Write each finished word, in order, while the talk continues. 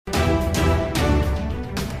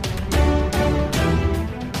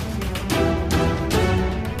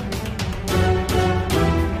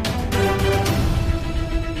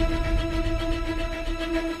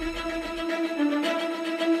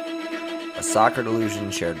soccer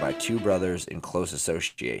delusion shared by two brothers in close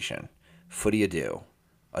association. Footy Ado,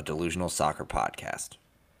 a delusional soccer podcast.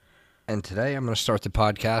 And today I'm going to start the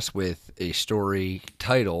podcast with a story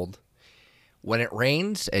titled, When It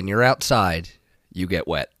Rains and You're Outside, You Get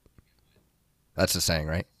Wet. That's the saying,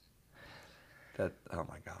 right? Oh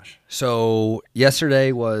my gosh. So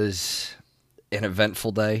yesterday was an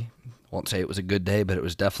eventful day. Won't say it was a good day, but it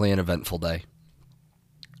was definitely an eventful day.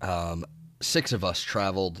 6 of us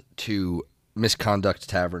traveled to Misconduct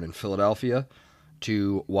Tavern in Philadelphia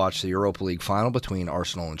to watch the Europa League final between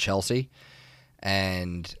Arsenal and Chelsea.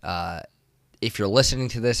 And if you're listening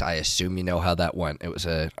to this, I assume you know how that went. It was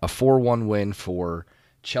a 4-1 win for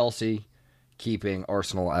Chelsea, keeping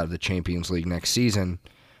Arsenal out of the Champions League next season.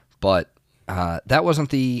 But that wasn't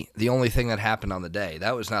the only thing that happened on the day.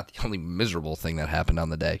 That was not the only miserable thing that happened on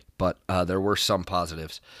the day. But there were some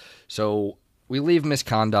positives. So we leave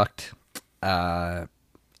Misconduct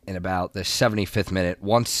in about the 75th minute.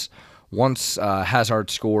 Once Hazard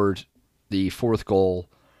scored the 4th goal,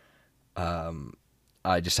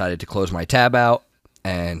 I decided to close my tab out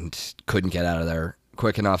and couldn't get out of there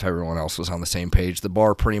quick enough. Everyone else was on the same page. The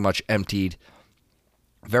bar pretty much emptied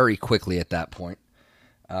very quickly at that point.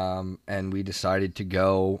 And we decided to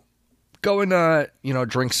go and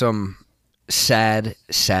drink some sad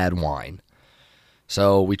wine.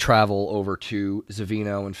 So we travel over to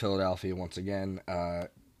Zavino in Philadelphia once again.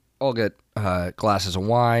 All get glasses of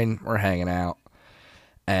wine. We're hanging out,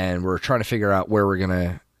 and we're trying to figure out where we're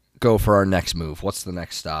gonna go for our next move. What's the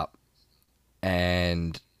next stop?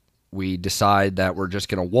 And we decide that we're just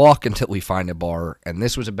gonna walk until we find a bar. And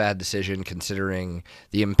this was a bad decision considering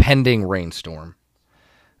the impending rainstorm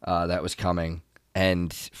that was coming,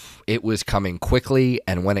 and it was coming quickly.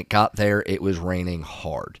 And when it got there, it was raining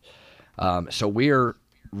hard. So we're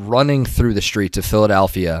running through the streets of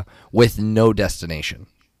Philadelphia with no destination.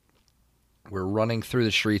 We're running through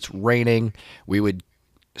the streets, raining. We would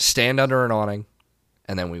stand under an awning,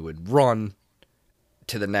 and then we would run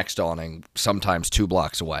to the next awning, sometimes 2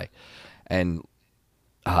 blocks away. And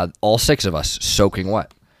all 6 of us soaking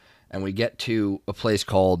wet. And we get to a place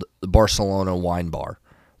called the Barcelona Wine Bar,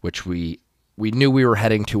 which we knew we were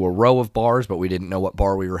heading to a row of bars, but we didn't know what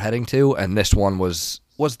bar we were heading to. And this one was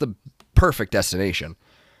the perfect destination.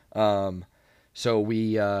 So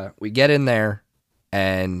we get in there,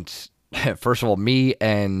 and first of all, me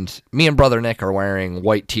and brother Nick are wearing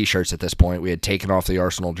white T-shirts at this point. We had taken off the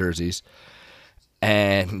Arsenal jerseys,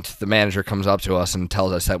 and the manager comes up to us and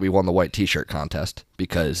tells us that we won the white T-shirt contest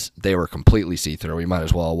because they were completely see-through. We might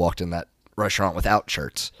as well have walked in that restaurant without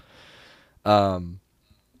shirts.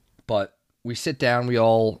 But we sit down. We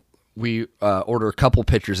order a couple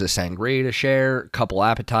pitchers of sangria to share, a couple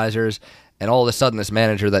appetizers. And all of a sudden, this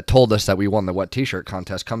manager that told us that we won the wet T-shirt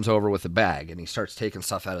contest comes over with a bag, and he starts taking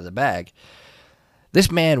stuff out of the bag. This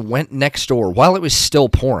man went next door while it was still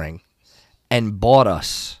pouring and bought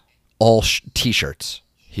us all T-shirts.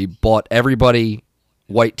 He bought everybody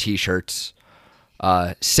white T-shirts,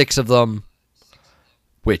 6 of them,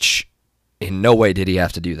 which in no way did he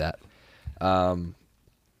have to do that.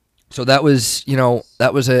 So that was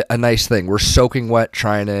a nice thing. We're soaking wet,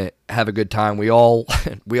 trying to have a good time. We all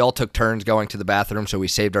took turns going to the bathroom, so we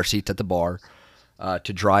saved our seats at the bar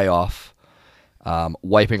to dry off,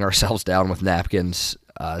 wiping ourselves down with napkins.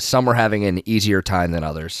 Some were having an easier time than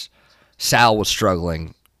others. Sal was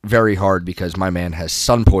struggling very hard because my man has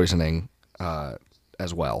sun poisoning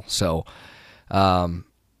as well. So, and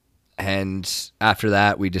after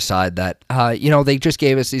that, we decide that they just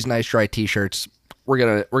gave us these nice dry T-shirts. We're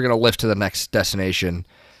gonna lift to the next destination,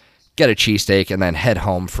 get a cheesesteak, and then head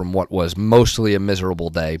home from what was mostly a miserable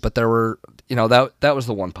day. But there were, that was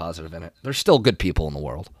the one positive in it. There's still good people in the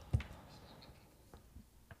world.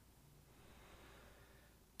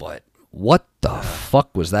 But what the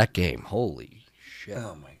fuck was that game? Holy shit!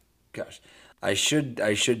 Oh my gosh. I should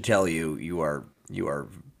tell you, you are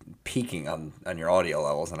peaking on your audio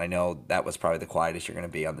levels, and I know that was probably the quietest you're going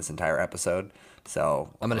to be on this entire episode. So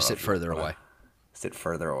I'm going to sit further away. Sit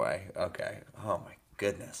further away. Okay. Oh my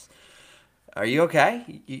goodness. Are you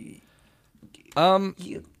okay? You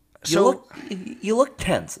look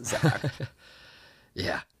tense, Zach.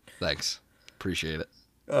 Yeah. Thanks. Appreciate it.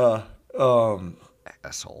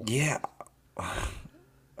 Asshole. Yeah.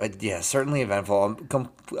 Yeah, certainly eventful.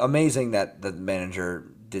 Amazing that the manager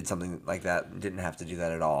did something like that and didn't have to do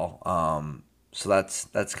that at all. So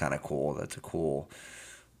that's kind of cool. That's a cool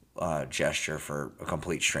gesture for a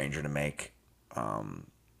complete stranger to make.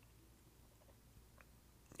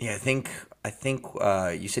 Yeah, I think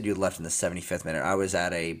you said you had left in the 75th minute. I was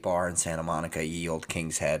at a bar in Santa Monica, Ye Old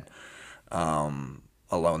King's Head,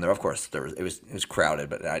 alone there. Of course, it was crowded,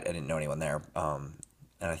 but I didn't know anyone there. And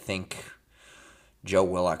I think Joe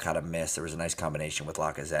Willock had a miss. There was a nice combination with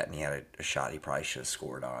Lacazette, and he had a shot he probably should have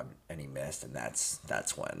scored on, and he missed. And that's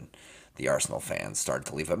when the Arsenal fans started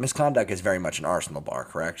to leave. But Misconduct is very much an Arsenal bar,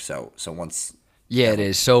 correct? So once. Yeah, it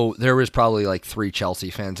is. So there was probably like 3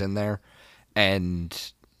 Chelsea fans in there,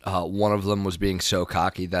 and one of them was being so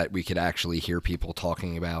cocky that we could actually hear people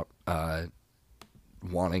talking about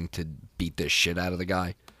wanting to beat the shit out of the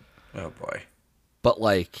guy. Oh boy! But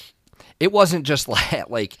like, it wasn't just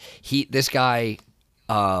like this guy.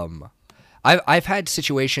 I've had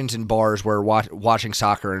situations in bars where watching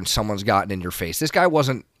soccer and someone's gotten in your face. This guy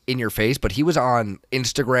wasn't in your face, but he was on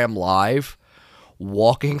Instagram Live,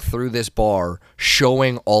 walking through this bar,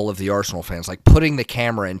 showing all of the Arsenal fans, like putting the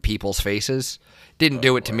camera in people's faces. Didn't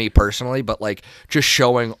do it to me personally, but like just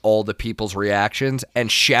showing all the people's reactions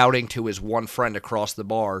and shouting to his one friend across the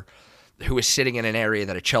bar who was sitting in an area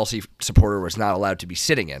that a Chelsea supporter was not allowed to be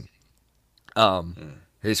sitting in.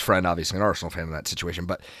 His friend, obviously an Arsenal fan in that situation,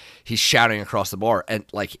 but he's shouting across the bar, and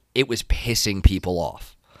like it was pissing people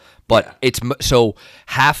off. But so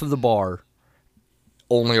half of the bar,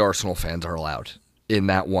 only Arsenal fans are allowed in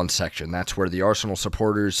that one section. That's where the Arsenal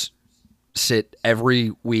supporters sit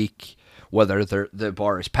every week, whether the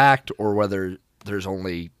bar is packed or whether there's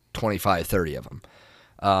only 25, 30 of them.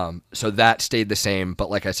 So that stayed the same, but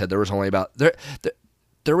like I said, there was only about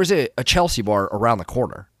there was a Chelsea bar around the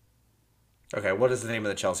corner. Okay, what is the name of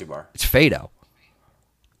the Chelsea bar? It's Fado.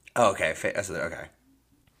 Oh, okay. Okay.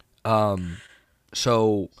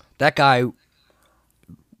 So that guy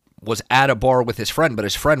was at a bar with his friend, but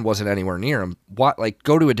his friend wasn't anywhere near him. What? Like,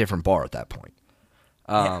 go to a different bar at that point.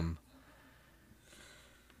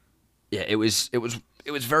 Yeah, it was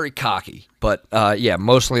very cocky, but yeah,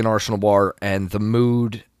 mostly an Arsenal bar, and the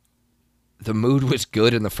mood was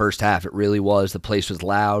good in the first half. It really was. The place was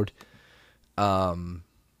loud.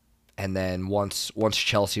 And then once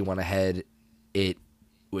Chelsea went ahead, it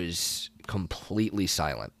was completely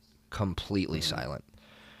silent. Completely silent.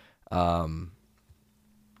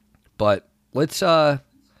 But let's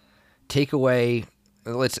take away.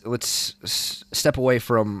 Let's step away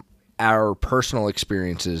from our personal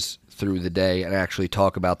experiences through the day and actually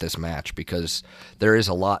talk about this match, because there is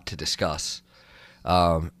a lot to discuss.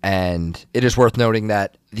 And it is worth noting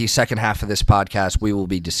that the second half of this podcast, we will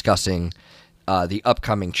be discussing the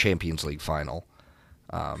upcoming Champions League final.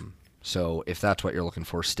 So if that's what you're looking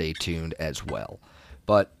for, stay tuned as well.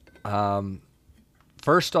 But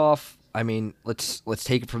first off, I mean, let's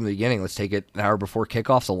take it from the beginning. Let's take it an hour before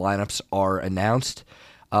kickoff. The lineups are announced.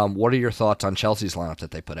 What are your thoughts on Chelsea's lineup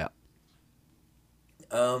that they put out?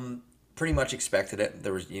 Pretty much expected it.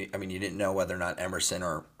 You didn't know whether or not Emerson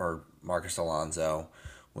or Marcus Alonso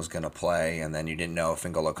was going to play, and then you didn't know if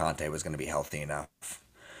N'Golo Kante was going to be healthy enough.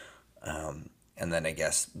 And then I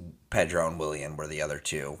guess Pedro and Willian were the other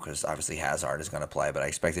two, because obviously Hazard is going to play, but I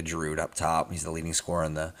expected Giroud up top. He's the leading scorer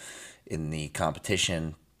in the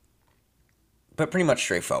competition. But pretty much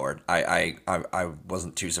straightforward. I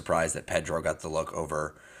wasn't too surprised that Pedro got the look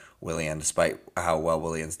over Willian, despite how well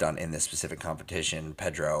Willian's done in this specific competition.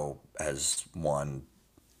 Pedro has won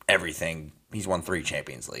everything. He's won 3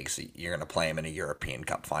 Champions Leagues. So you're going to play him in a European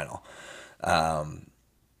Cup final.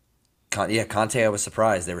 Kante, I was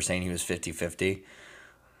surprised. They were saying he was 50-50.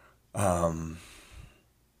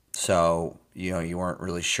 So, you weren't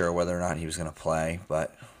really sure whether or not he was going to play,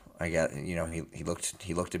 but I get, he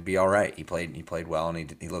looked to be all right. He played well,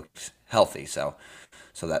 and he looked healthy. So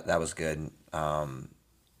that was good.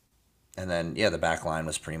 And then the back line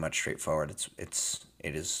was pretty much straightforward. It's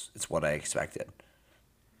what I expected.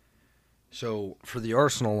 So for the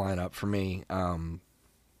Arsenal lineup, for me,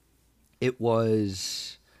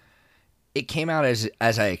 it came out as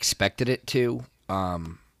I expected it to.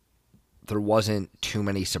 There wasn't too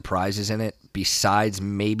many surprises in it, besides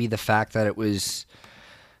maybe the fact that it was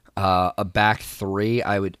a back 3.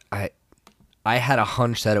 I had a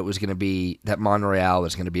hunch that it was going to be that Monreal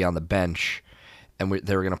was going to be on the bench, and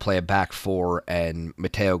they were going to play a back 4, and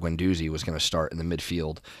Matteo Guendouzi was going to start in the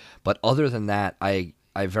midfield. But other than that, I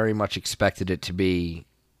very much expected it to be.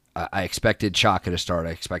 I expected Xhaka to start.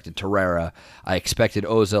 I expected Torreira. I expected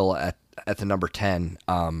Ozil at the number 10.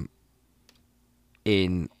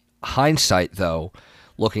 In hindsight, though,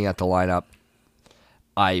 looking at the lineup,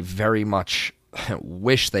 I very much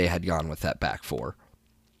wish they had gone with that back 4.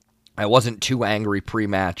 I wasn't too angry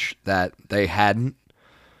pre-match that they hadn't,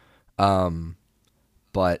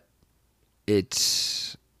 but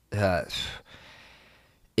it's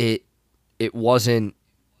it wasn't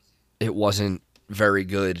very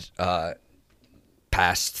good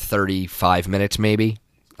past 35 minutes maybe.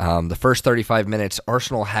 The first 35 minutes,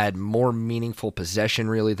 Arsenal had more meaningful possession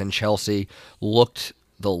really than Chelsea. Looked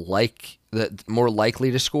the more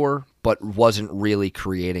likely to score, but wasn't really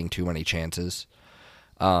creating too many chances.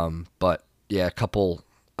 But yeah, a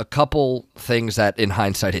couple things that in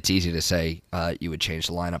hindsight it's easy to say you would change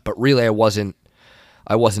the lineup, but really I wasn't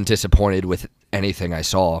disappointed with anything I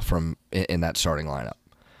saw from in that starting lineup.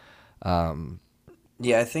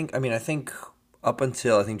 Yeah, I think up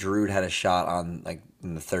until I think Giroud had a shot on like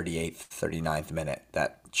in the 38th, 39th minute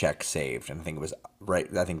that Czech saved, and I think it was right.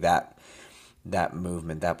 I think that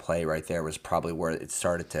movement, that play right there was probably where it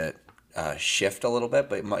started to shift a little bit.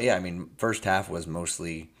 But yeah, I mean, first half was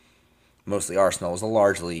mostly Arsenal. It was a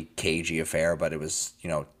largely cagey affair, but it was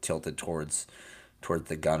tilted towards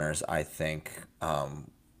the Gunners, I think.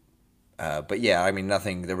 But yeah, I mean,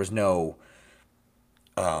 nothing. There was no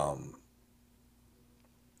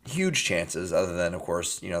huge chances, other than of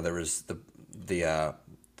course there was the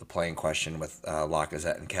play in question with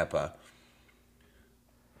Lacazette and Kepa.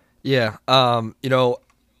 Yeah, at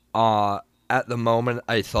the moment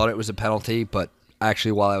I thought it was a penalty, but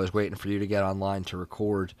actually while I was waiting for you to get online to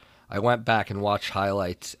record, I went back and watched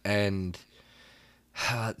highlights, and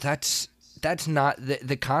that's not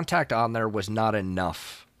the contact on there was not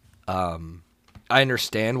enough. I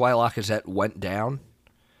understand why Lacazette went down,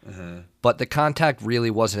 but the contact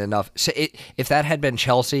really wasn't enough. So if that had been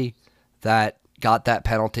Chelsea that got that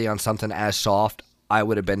penalty on something as soft, I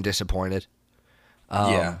would have been disappointed.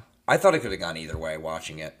 Yeah, I thought it could have gone either way.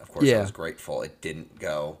 Watching it, of course, I Yeah. was grateful it didn't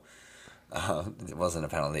go. It wasn't a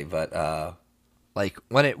penalty, but Like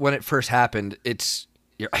when it first happened,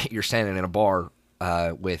 you're standing in a bar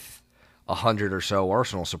with 100 or so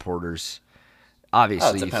Arsenal supporters.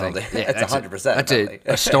 Obviously, it's a you penalty. think It's 100% a that's penalty.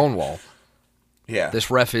 a stonewall. yeah,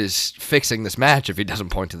 This ref is fixing this match if he doesn't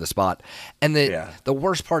point to the spot. And the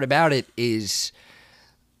worst part about it is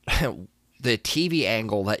the TV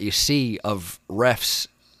angle that you see of refs,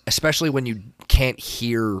 especially when you can't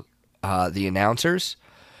hear the announcers,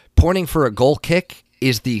 pointing for a goal kick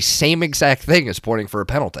is the same exact thing as pointing for a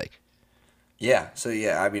penalty. yeah. So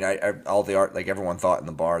yeah, I mean, I all the art like everyone thought in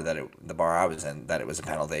the bar the bar I was in that it was a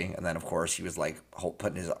penalty, and then of course he was like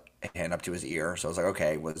putting his hand up to his ear, so I was like,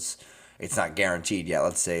 okay, it's not guaranteed yet.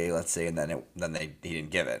 Let's say, and then he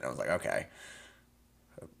didn't give it. And I was like, okay,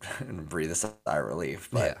 and breathe a sigh of relief.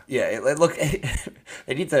 But yeah, look,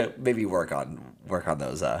 they need to maybe work on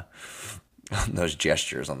those those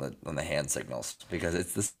gestures on the hand signals, because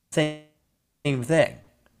it's the same thing.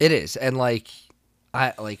 It is, and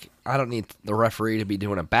I don't need the referee to be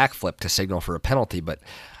doing a backflip to signal for a penalty, but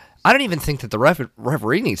I don't even think that the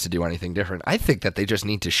referee needs to do anything different. I think that they just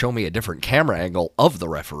need to show me a different camera angle of the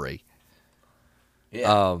referee.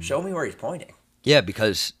 Yeah, show me where he's pointing. Yeah,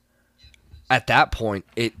 because at that point,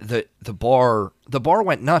 the bar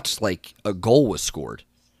went nuts like a goal was scored.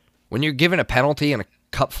 When you're given a penalty in a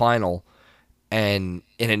cup final and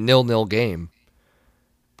in a 0-0 game,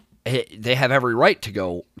 they have every right to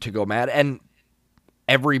go mad, and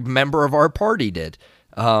every member of our party did.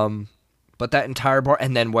 But that entire bar,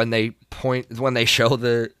 and then when they show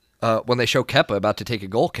Kepa about to take a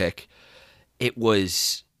goal kick, it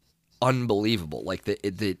was unbelievable. Like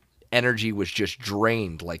the energy was just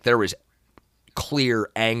drained. Like there was clear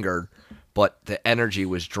anger, but the energy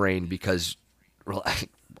was drained because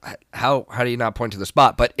how do you not point to the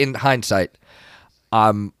spot? But in hindsight,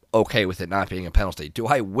 I'm okay with it not being a penalty. Do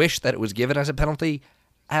I wish that it was given as a penalty?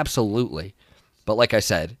 Absolutely. But like I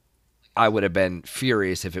said, I would have been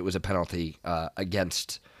furious if it was a penalty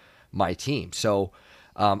against my team. So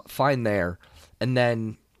fine there. And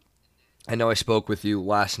then I know I spoke with you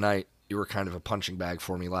last night. You were kind of a punching bag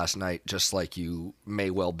for me last night, just like you may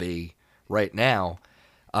well be right now.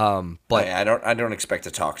 But I don't expect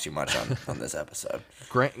to talk too much on this episode.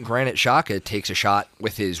 Granit Xhaka takes a shot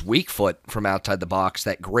with his weak foot from outside the box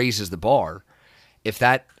that grazes the bar. If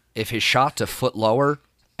his shot's a foot lower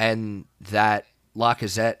and that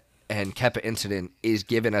Lacazette and Kepa incident is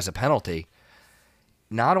given as a penalty,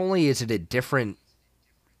 not only is it a different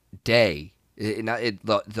day,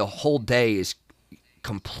 the whole day is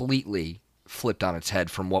completely flipped on its head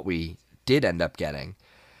from what we did end up getting,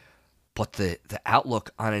 but the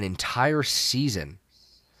outlook on an entire season,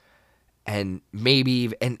 and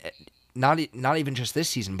maybe not even just this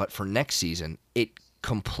season, but for next season, it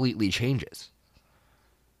completely changes.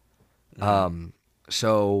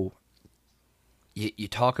 So you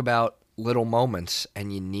talk about little moments,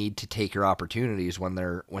 and you need to take your opportunities when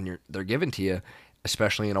they're given to you,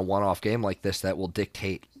 especially in a one-off game like this that will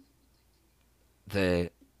dictate the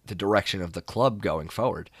direction of the club going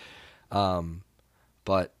forward.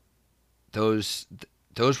 But those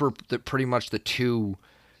were pretty much the two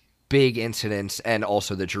big incidents, and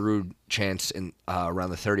also the Giroud chance in around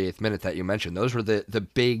the 38th minute that you mentioned. Those were the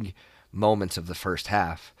big moments of the first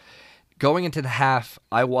half. Going into the half,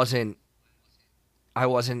 I wasn't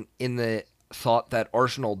in the thought that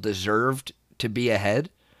Arsenal deserved to be ahead,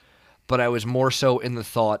 but I was more so in the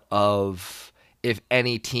thought of if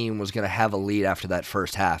any team was going to have a lead after that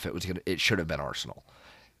first half, it should have been Arsenal.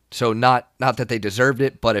 So not that they deserved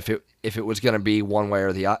it, but if it was going to be one way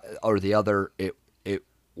or the other, it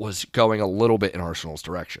was going a little bit in Arsenal's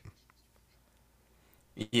direction.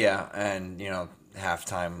 Yeah, and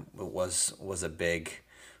halftime was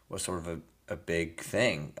sort of a big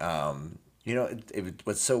thing.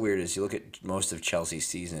 What's so weird is you look at most of Chelsea's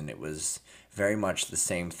season, it was very much the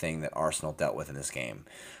same thing that Arsenal dealt with in this game.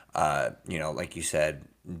 Like you said,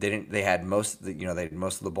 they had they had most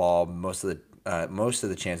of the ball, most of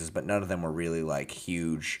the chances, but none of them were really like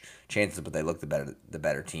huge chances. But they looked the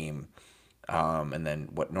better team. And then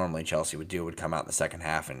what normally Chelsea would do would come out in the second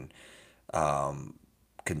half and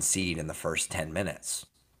concede in the first 10 minutes.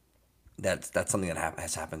 That's something that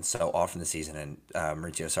has happened so often this season, and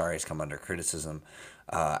Maurizio Sarri has come under criticism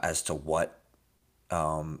as to what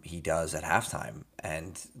he does at halftime.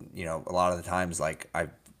 And a lot of the times, like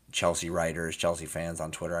Chelsea writers, Chelsea fans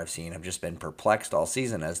on Twitter I've seen have just been perplexed all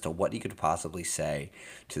season as to what he could possibly say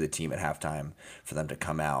to the team at halftime for them to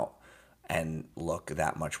come out and look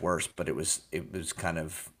that much worse. But it was kind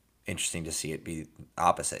of interesting to see it be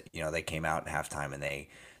opposite. They came out at halftime and they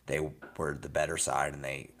were the better side, and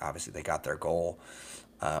they got their goal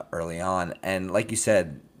early on. And like you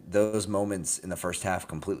said, those moments in the first half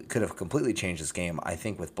could have completely changed this game. I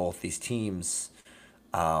think with both these teams,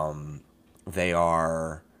 they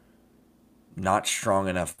are not strong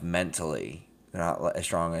enough mentally. They're not as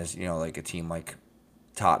strong as like a team like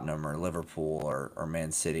Tottenham or Liverpool or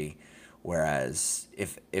Man City. Whereas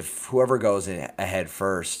if whoever goes ahead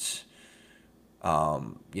first,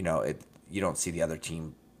 you don't see the other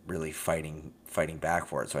team really fighting back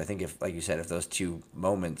for it. So I think if, like you said, if those two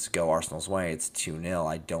moments go Arsenal's way, it's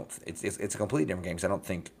 2-0. It's a completely different game because I don't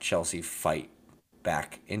think Chelsea fight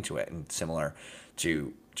back into it. And similar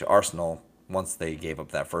to Arsenal, once they gave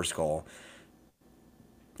up that first goal,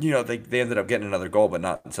 they ended up getting another goal, but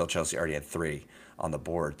not until Chelsea already had three on the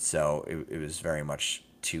board. So it was very much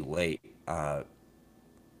too late. So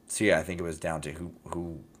yeah, I think it was down to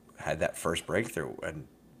who had that first breakthrough and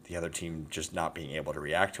the other team just not being able to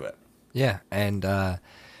react to it. Yeah, and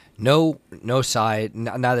neither side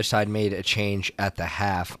made a change at the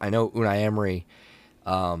half. I know Unai Emery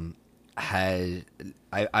had,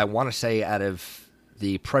 I want to say, out of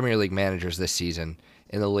the Premier League managers this season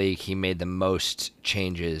in the league, he made the most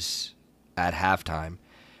changes at halftime.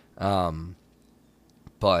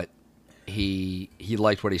 But he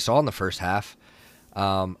liked what he saw in the first half.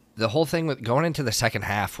 The whole thing with going into the second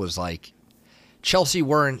half was like Chelsea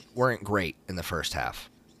weren't great in the first half.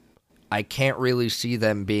 I can't really see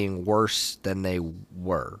them being worse than they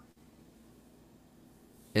were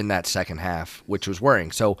in that second half, which was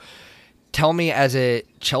worrying. So tell me, as a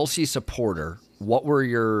Chelsea supporter,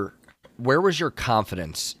 where was your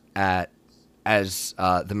confidence at as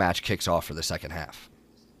the match kicks off for the second half?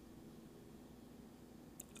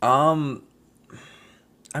 I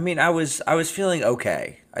mean, I was feeling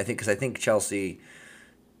okay. I think Chelsea,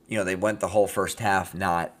 they went the whole first half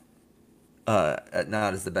not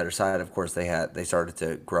as the better side. Of course, they started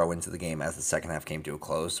to grow into the game as the second half came to a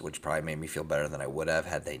close, which probably made me feel better than I would have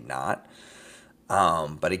had they not.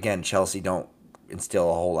 But again, Chelsea don't instill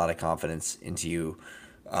a whole lot of confidence into you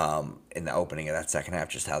in the opening of that second half,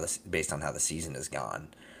 just based on how the season has gone.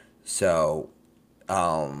 So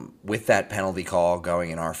with that penalty call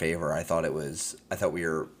going in our favor, I thought we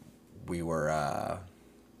were.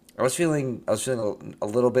 I was feeling a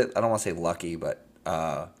little bit. I don't want to say lucky, but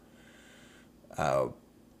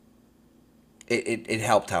it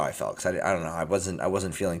helped how I felt because I don't know. I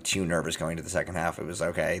wasn't feeling too nervous going into the second half. It was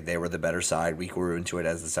okay. They were the better side. We grew into it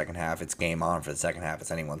as the second half. It's game on for the second half.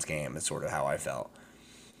 It's anyone's game. It's sort of how I felt.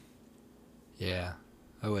 Yeah,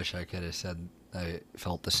 I wish I could have said I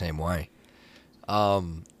felt the same way.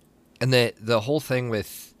 And the whole thing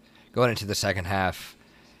with going into the second half,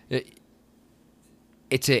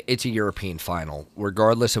 it's a European final.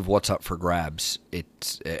 Regardless of what's up for grabs,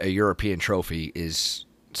 it's a European trophy is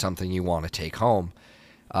something you want to take home.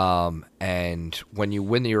 And when you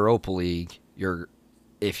win the Europa League,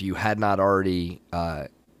 if you had not already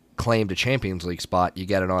claimed a Champions League spot, you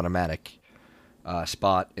get an automatic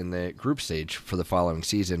spot in the group stage for the following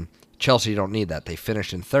season. Chelsea don't need that. They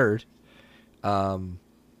finished in third. So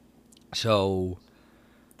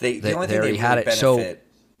the only they already thing had it. So benefit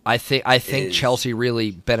I think Chelsea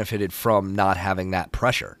really benefited from not having that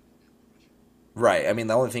pressure. Right. I mean,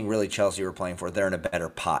 the only thing really Chelsea were playing for, they're in a better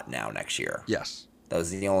pot now next year. Yes. That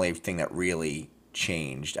was the only thing that really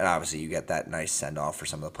changed. And obviously, you get that nice send off for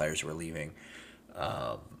some of the players who were leaving.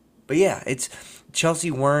 But yeah, it's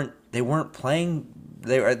Chelsea weren't playing.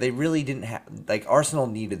 They really didn't have, like, Arsenal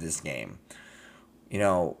needed this game,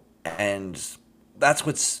 and that's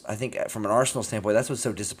what's, I think, from an Arsenal standpoint, that's what's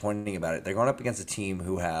so disappointing about it. They're going up against a team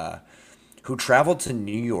who traveled to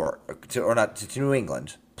New York to New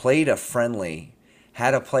England, played a friendly,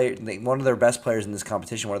 had a player, one of their best players in this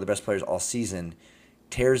competition, one of the best players all season,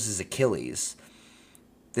 tears his Achilles.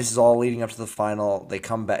 This is all leading up to the final. They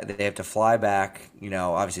come back. They have to fly back.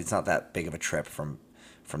 Obviously it's not that big of a trip from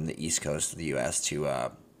the East Coast of the U.S.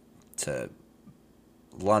 to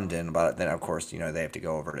London, but then of course they have to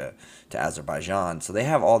go over to Azerbaijan. So they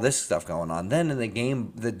have all this stuff going on. Then in the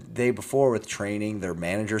game the day before with training, their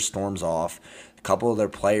manager storms off. A couple of their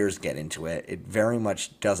players get into it. It very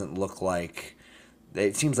much doesn't look like.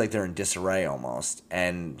 It seems like they're in disarray almost,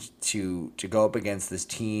 and to go up against this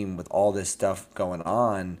team with all this stuff going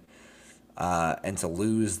on, and to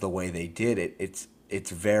lose the way they did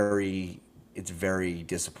it's very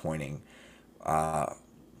disappointing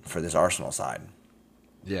for this Arsenal side.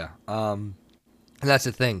 Yeah. And that's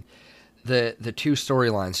the thing. The two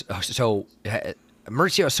storylines. So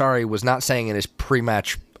Maurizio Sarri was not saying in his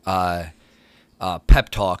pre-match pep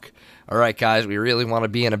talk, all right, guys, we really want to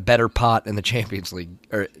be in a better pot in the Champions League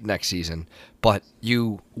next season. But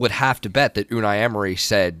you would have to bet that Unai Emery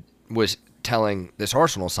was telling this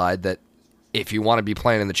Arsenal side that if you want to be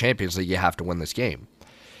playing in the Champions League, you have to win this game.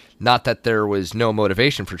 Not that there was no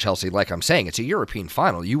motivation for Chelsea. Like I'm saying, it's a European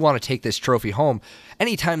final. You want to take this trophy home.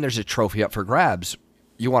 Anytime there's a trophy up for grabs,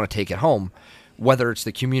 you want to take it home, whether it's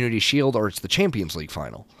the Community Shield or it's the Champions League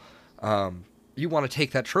final. You want to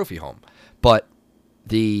take that trophy home. But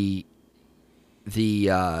the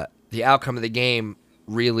outcome of the game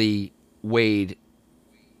really weighed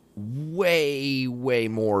way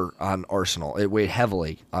more on Arsenal. It weighed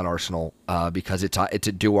heavily on Arsenal because it's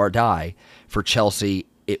a do or die. For Chelsea,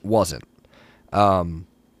 it wasn't. But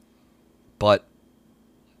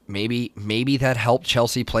maybe that helped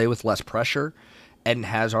Chelsea play with less pressure. Eden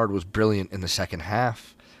Hazard was brilliant in the second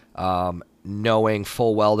half, knowing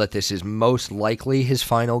full well that this is most likely his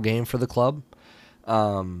final game for the club.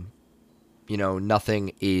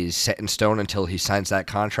 Nothing is set in stone until he signs that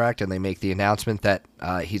contract and they make the announcement that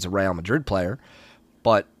he's a Real Madrid player.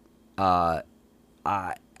 But all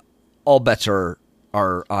bets are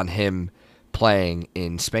on him playing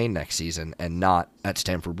in Spain next season and not at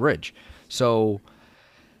Stamford Bridge. So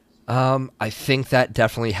I think that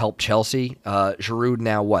definitely helped Chelsea. Giroud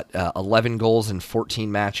now, 11 goals in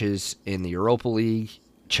 14 matches in the Europa League.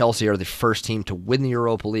 Chelsea are the first team to win the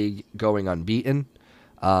Europa League going unbeaten.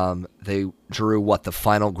 They drew, the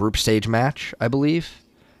final group stage match, I believe,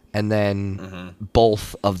 and then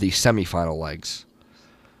both of the semifinal legs.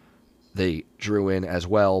 They drew in as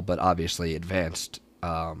well, but obviously advanced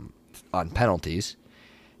on penalties,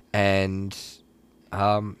 and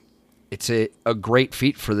it's a great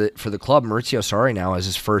feat for the club. Maurizio Sarri now has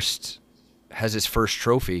his first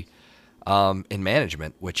trophy in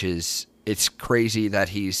management, which is, it's crazy that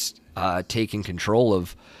he's taking control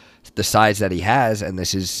of the sides that he has, and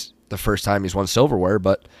this is the first time he's won silverware,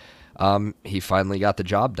 but he finally got the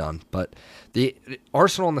job done. But the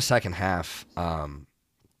Arsenal in the second half,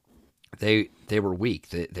 they were weak.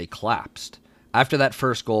 They collapsed. After that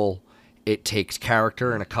first goal, it takes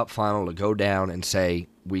character in a cup final to go down and say,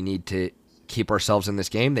 we need to keep ourselves in this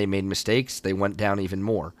game. They made mistakes. They went down even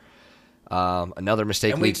more. Another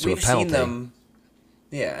mistake leads to a penalty.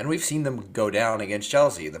 And we've seen them go down against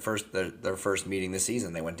Chelsea. Their first meeting this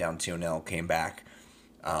season, they went down 2-0, came back.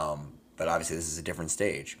 But obviously this is a different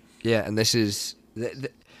stage. Yeah, and this is...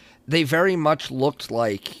 They very much looked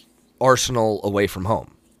like Arsenal away from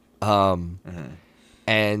home.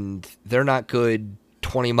 And they're not good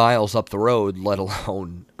 20 miles up the road, let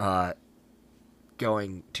alone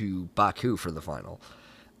going to Baku for the final.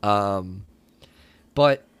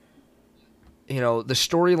 But... the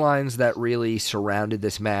storylines that really surrounded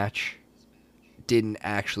this match didn't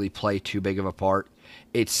actually play too big of a part.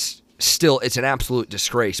 It's an absolute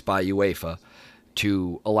disgrace by UEFA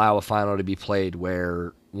to allow a final to be played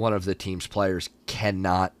where one of the team's players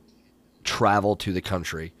cannot travel to the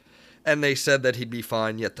country. And they said that he'd be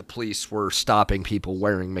fine, yet the police were stopping people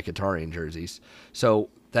wearing Mkhitaryan jerseys. So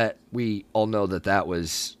that we all know that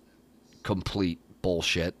was complete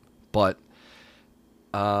bullshit. But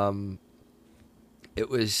it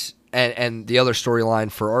was, and the other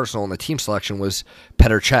storyline for Arsenal in the team selection was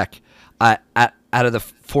Petr Cech. Out of the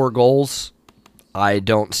 4 goals, I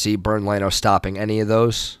don't see Bernd Leno stopping any of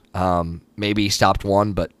those. Maybe he stopped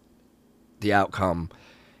one, but the outcome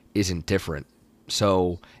isn't different.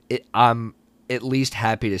 So I'm at least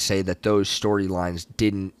happy to say that those storylines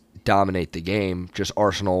didn't dominate the game. Just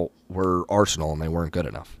Arsenal were Arsenal, and they weren't good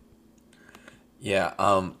enough. Yeah.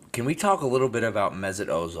 Can we talk a little bit about Mesut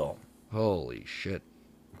Ozil? Holy shit.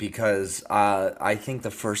 Because I think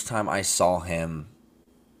the first time I saw him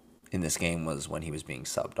in this game was when he was being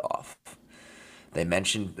subbed off.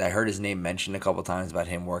 I heard his name mentioned a couple times about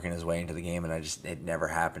him working his way into the game, and it never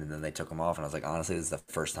happened. And then they took him off, and I was like, honestly, this is the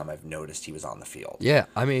first time I've noticed he was on the field. Yeah,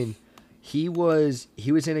 I mean, he was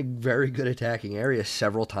in a very good attacking area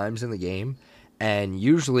several times in the game, and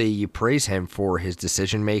usually you praise him for his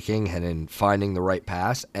decision making and in finding the right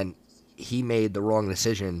pass, and he made the wrong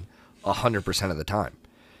decision 100% of the time.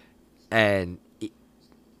 And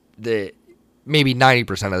maybe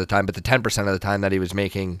 90% of the time, but the 10% of the time that he was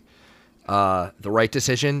making the right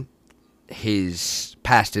decision, his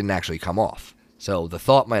pass didn't actually come off. So the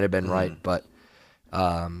thought might have been right, but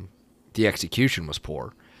the execution was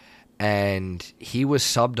poor. And he was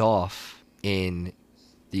subbed off in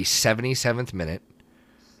the 77th minute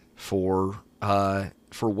for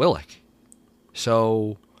Willock.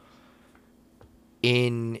 So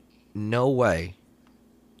in no way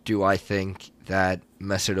do I think that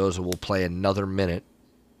Mesut Ozil will play another minute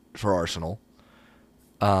for Arsenal.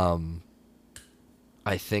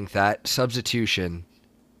 I think that substitution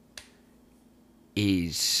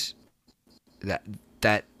is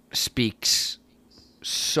that speaks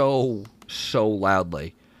so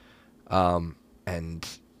loudly, and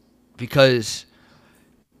because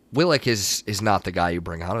Willock is not the guy you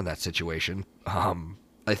bring out in that situation.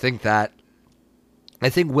 I think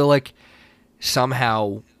Willock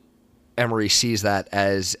somehow Emery sees that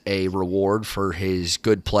as a reward for his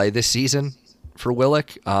good play this season for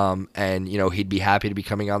Willock, and he'd be happy to be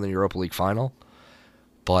coming on the Europa League final.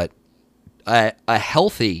 But a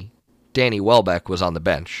healthy Danny Welbeck was on the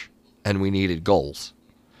bench, and we needed goals.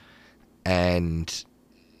 And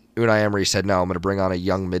Unai Emery said, no, I'm going to bring on a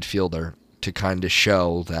young midfielder to kind of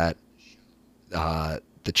show that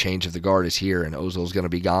the change of the guard is here, and Ozil's going to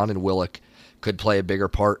be gone, and Willock could play a bigger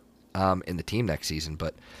part in the team next season.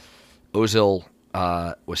 But Ozil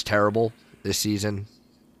was terrible this season.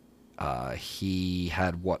 He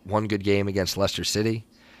had one good game against Leicester City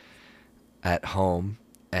at home,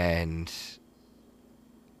 and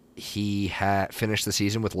he had finished the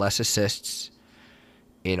season with less assists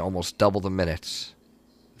in almost double the minutes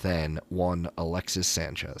than one Alexis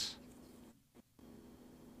Sanchez.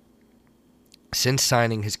 Since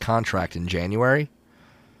signing his contract in January,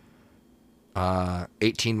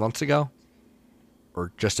 18 months ago,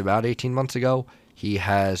 or just about 18 months ago, he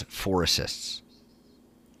has 4 assists.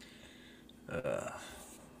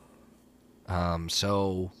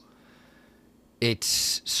 So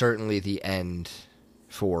it's certainly the end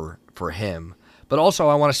for him. But also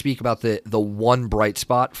I want to speak about the one bright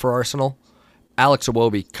spot for Arsenal. Alex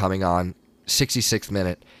Iwobi coming on, 66th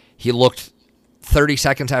minute. He looked 30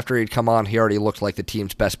 seconds after he'd come on, he already looked like the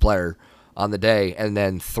team's best player on the day. And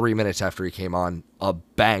then 3 minutes after he came on, a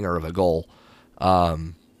banger of a goal.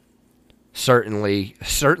 Certainly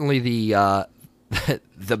the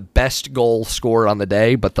the best goal scored on the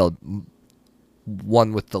day, but the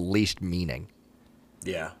one with the least meaning.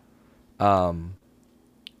 Yeah. So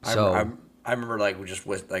I remember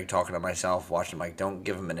talking to myself, watching don't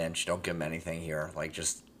give him an inch, don't give him anything here.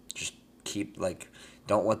 Just keep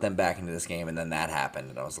don't let them back into this game. And then that happened,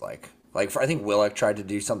 and I was I think Willock tried to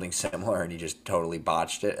do something similar, and he just totally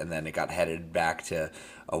botched it. And then it got headed back to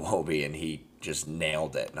Iwobi, and he just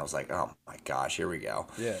nailed it. And I was like, oh my gosh, here we go.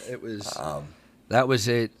 Yeah, it was. That was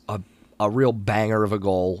it. A real banger of a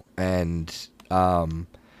goal, and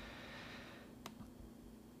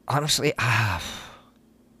honestly,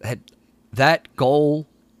 that goal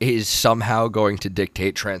is somehow going to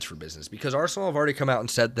dictate transfer business, because Arsenal have already come out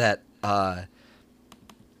and said that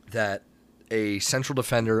that a central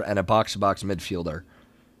defender and a box-to-box midfielder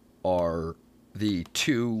are the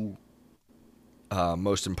two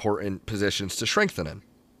most important positions to strengthen in.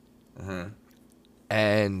 Mm-hmm.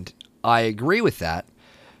 And I agree with that,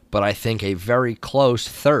 but I think a very close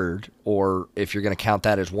third, or if you're going to count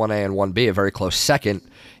that as 1A and 1B, a very close second,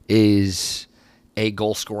 is a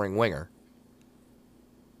goal-scoring winger.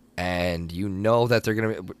 And you know that they're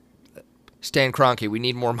going to... Stan Kroenke, we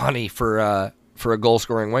need more money for a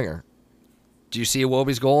goal-scoring winger. Do you see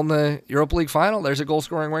Iwobi's goal in the Europa League final? There's a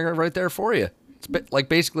goal-scoring winger right there for you. It's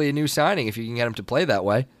basically a new signing if you can get him to play that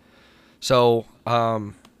way. So,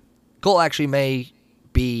 goal actually may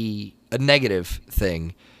be a negative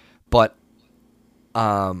thing, but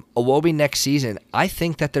Iwobi next season, I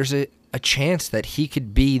think that there's a chance that he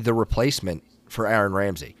could be the replacement for Aaron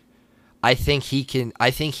Ramsey. I think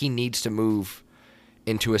he needs to move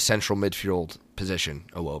into a central midfield position,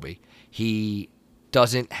 Iwobi. He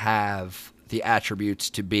doesn't have the attributes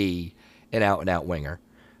to be an out-and-out winger,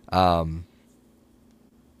 at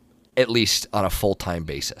least on a full-time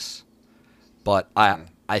basis. But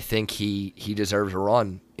I think he deserves a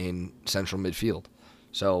run in central midfield.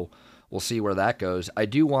 So we'll see where that goes. I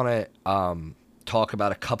do want to talk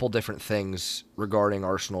about a couple different things regarding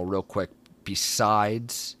Arsenal real quick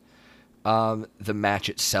besides the match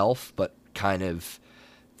itself, but kind of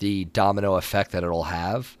the domino effect that it'll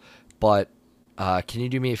have. But can you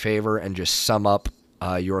do me a favor and just sum up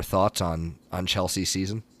your thoughts on Chelsea's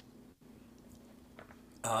season?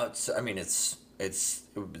 It's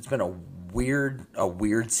been a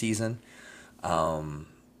weird season,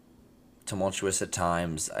 tumultuous at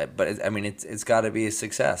times, but it's got to be a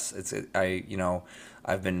success.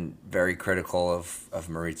 I've been very critical of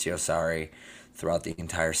Maurizio Sarri throughout the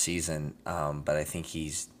entire season, but I think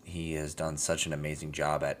he has done such an amazing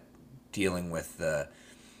job at dealing with the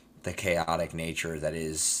chaotic nature that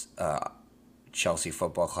is Chelsea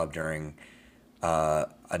Football Club during a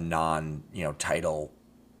non title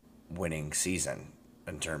winning season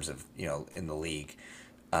in terms of in the league.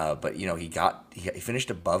 But he finished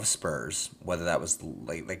above Spurs, whether that was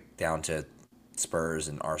like down to Spurs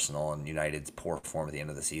and Arsenal and United's poor form at the end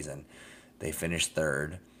of the season. They finished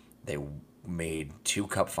third. They made 2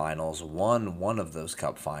 cup finals, won one of those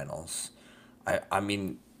cup finals. I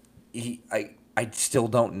still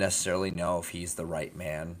don't necessarily know if he's the right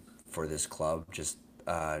man for this club, just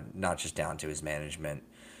not just down to his management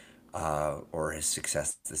or his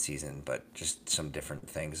success this season, but just some different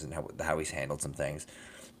things and how he's handled some things.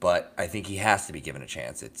 But I think he has to be given a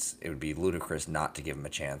chance. It would be ludicrous not to give him a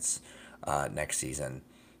chance next season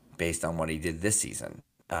based on what he did this season.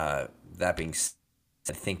 That being said,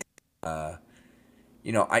 I think I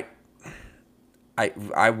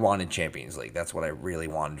wanted Champions League. That's what I really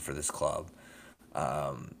wanted for this club.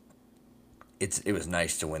 It was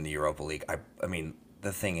nice to win the Europa League. I mean,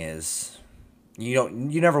 the thing is, you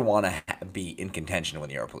never want to be in contention to win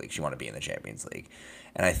the Europa League. You want to be in the Champions League,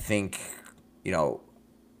 and I think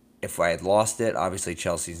if I had lost it, obviously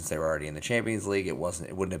Chelsea, since they were already in the Champions League, it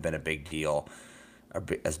wouldn't have been a big deal, or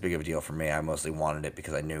as big of a deal for me. I mostly wanted it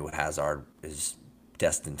because I knew Hazard is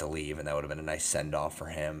destined to leave, and that would have been a nice send off for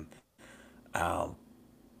him.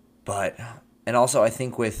 But also I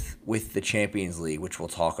think with the Champions League, which we'll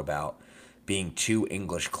talk about, being 2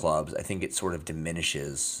 English clubs, I think it sort of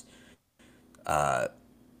diminishes the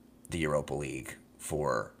Europa League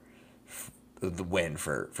for the win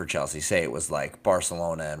for Chelsea. Say it was like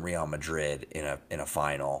Barcelona and Real Madrid in a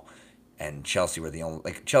final, and Chelsea were the only,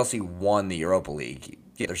 like, Chelsea won the Europa League.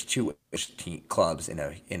 Yeah, there's 2 clubs in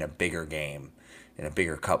a bigger game, in a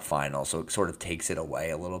bigger cup final, so it sort of takes it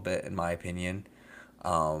away a little bit, in my opinion.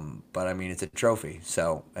 But I mean, it's a trophy,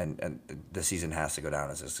 so and the season has to go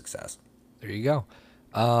down as a success. There you go.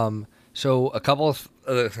 So a couple of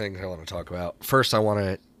other things I want to talk about. First, I want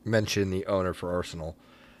to mention the owner for Arsenal,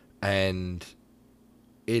 and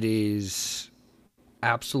it is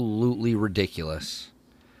absolutely ridiculous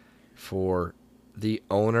for the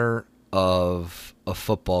owner of a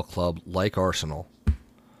football club like Arsenal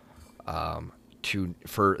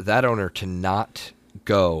for that owner to not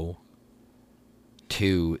go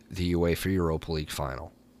to the UEFA Europa League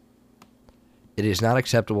final. It is not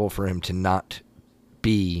acceptable for him to not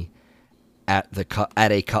be at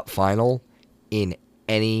a cup final in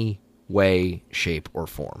any way, shape, or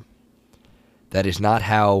form. That is not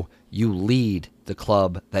how you lead the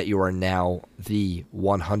club that you are now the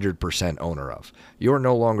 100% owner of. You are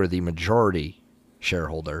no longer the majority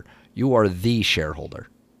shareholder. You are the shareholder.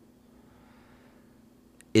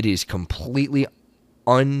 It is completely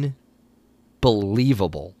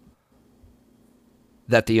unbelievable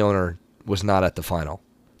that the owner was not at the final.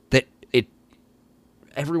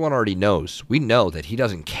 Everyone already knows. We know that he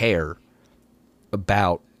doesn't care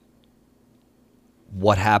about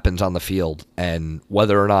what happens on the field and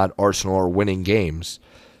whether or not Arsenal are winning games,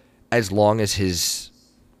 as long as his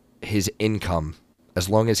income, as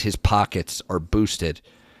long as his pockets are boosted,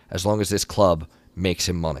 as long as this club makes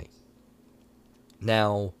him money.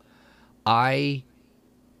 Now, I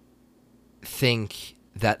think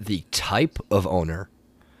that the type of owner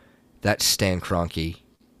that Stan Kroenke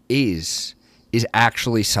is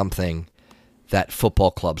actually something that football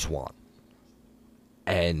clubs want.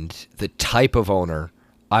 And the type of owner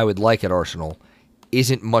I would like at Arsenal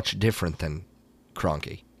isn't much different than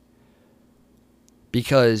Kroenke.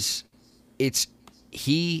 Because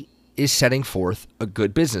he is setting forth a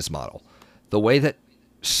good business model. The way that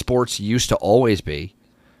sports used to always be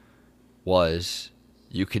was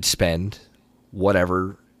you could spend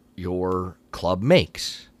whatever your club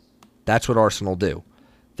makes. That's what Arsenal do.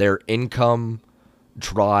 Their income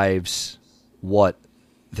drives what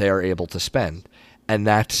they're able to spend. And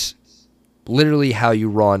that's literally how you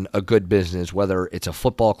run a good business, whether it's a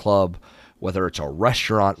football club, whether it's a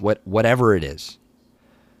restaurant, whatever it is.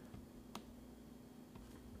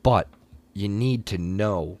 But you need to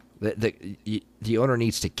know that the owner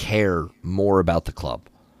needs to care more about the club.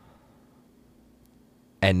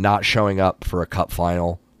 And not showing up for a cup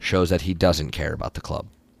final shows that he doesn't care about the club.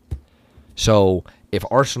 So if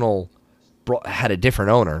Arsenal had a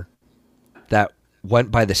different owner that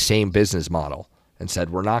went by the same business model and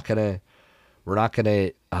said we're not gonna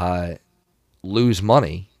lose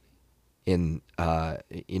money in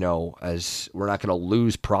as we're not gonna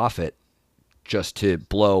lose profit just to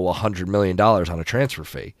blow $100 million on a transfer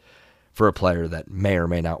fee for a player that may or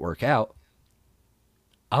may not work out,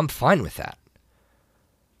 I'm fine with that.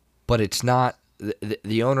 But it's not,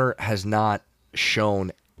 the owner has not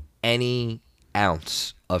shown any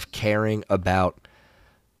ounce of caring about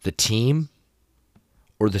the team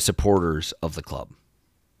or the supporters of the club.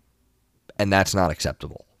 And that's not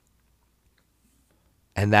acceptable.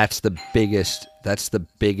 And that's the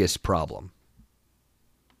biggest problem.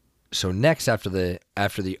 So next, after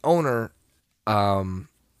the owner,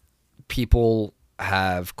 people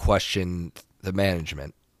have questioned the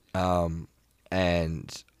management.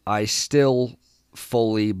 And I still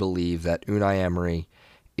fully believe that Unai Emery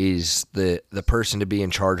is the person to be in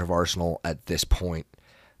charge of Arsenal at this point.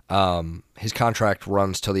 His contract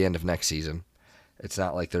runs till the end of next season. It's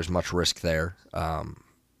not like there's much risk there.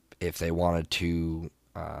 If they wanted to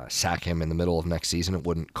sack him in the middle of next season, it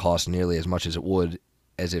wouldn't cost nearly as much as it would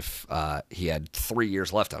as if he had 3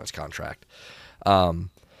 years left on his contract.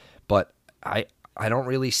 But I don't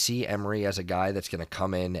really see Emery as a guy that's going to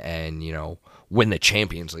come in and, win the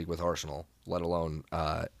Champions League with Arsenal, let alone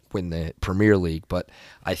win the Premier League. But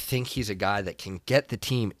I think he's a guy that can get the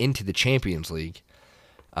team into the Champions League.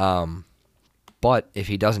 But if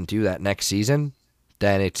he doesn't do that next season,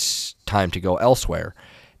 then it's time to go elsewhere.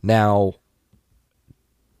 Now,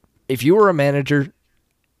 if you were a manager,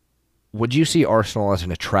 would you see Arsenal as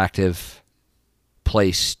an attractive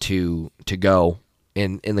place to go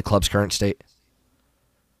in the club's current state?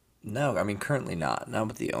 No, I mean, currently not. Not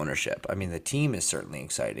with the ownership. I mean, the team is certainly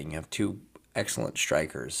exciting. You have two excellent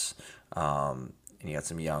strikers, and you got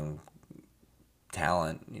some young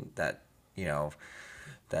talent that,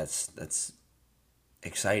 that's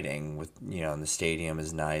exciting with, and the stadium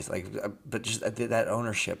is nice. But just that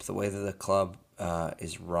ownership, the way that the club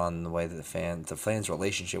is run, the way that the fans'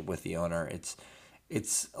 relationship with the owner,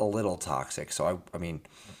 it's a little toxic. So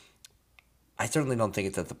I certainly don't think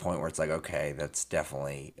it's at the point where it's like, okay, that's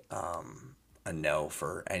definitely a no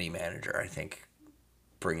for any manager. I think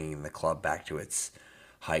bringing the club back to its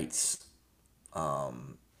heights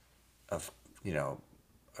of,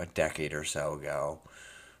 a decade or so ago,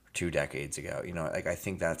 2 decades ago, I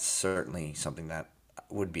think that's certainly something that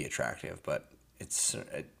would be attractive, but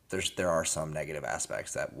there are some negative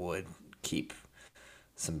aspects that would keep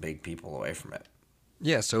some big people away from it.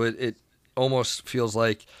 Yeah, so it almost feels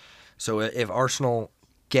like, so if Arsenal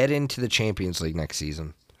get into the Champions League next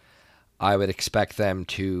season, I would expect them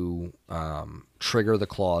to trigger the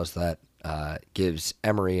clause that gives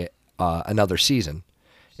Emery another season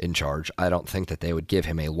in charge. I don't think that they would give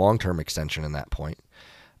him a long-term extension in that point.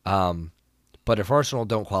 But if Arsenal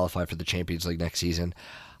don't qualify for the Champions League next season,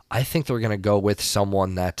 I think they're going to go with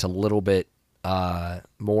someone that's a little bit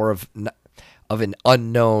more of an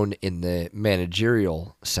unknown in the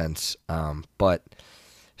managerial sense, but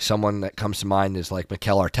someone that comes to mind is like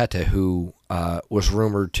Mikel Arteta, who was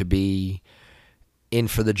rumored to be in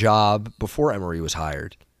for the job before Emery was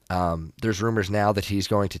hired. There's rumors now that he's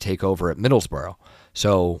going to take over at Middlesbrough.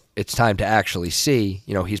 So it's time to actually see,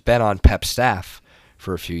 he's been on Pep's staff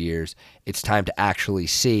for a few years. It's time to actually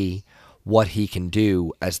see what he can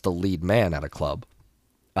do as the lead man at a club.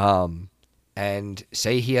 And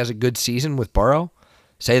say he has a good season with Borough.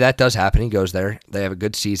 Say that does happen. He goes there. They have a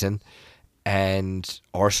good season. And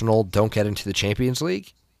Arsenal don't get into the Champions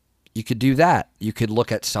League. You could do that. You could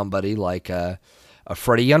look at somebody like a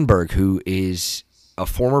Freddie Ljungberg, who is a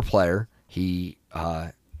former player. He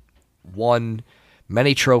won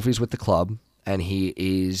many trophies with the club, and he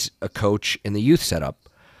is a coach in the youth setup.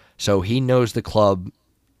 So he knows the club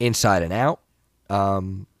inside and out.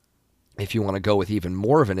 If you want to go with even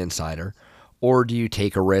more of an insider, or do you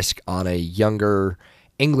take a risk on a younger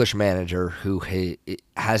English manager who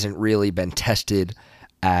hasn't really been tested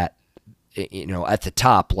at at the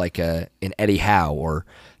top, like an Eddie Howe or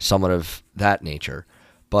someone of that nature.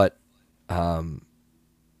 But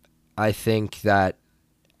I think that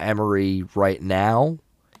Emery right now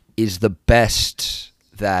is the best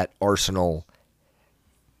that Arsenal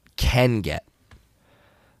can get.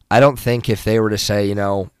 I don't think if they were to say,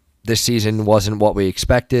 this season wasn't what we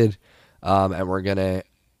expected, and we're gonna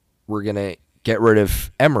get rid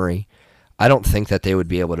of Emery, I don't think that they would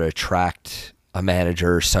be able to attract a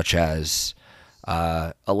manager such as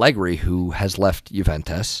Allegri, who has left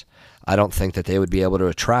Juventus. I don't think that they would be able to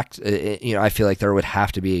attract. I feel like there would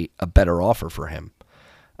have to be a better offer for him.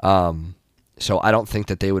 So I don't think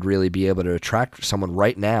that they would really be able to attract someone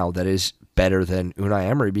right now that is better than Unai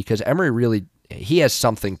Emery, because Emery he has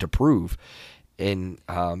something to prove. And,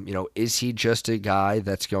 is he just a guy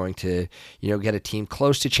that's going to, get a team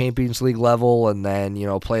close to Champions League level and then,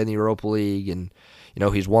 play in the Europa League? And,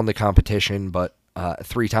 he's won the competition but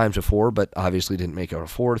 3 times before, but obviously didn't make it a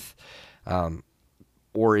fourth.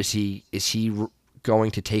 Or is he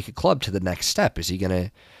going to take a club to the next step? Is he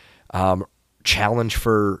going to challenge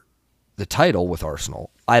for the title with Arsenal?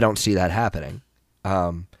 I don't see that happening.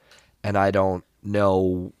 And I don't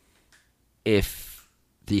know if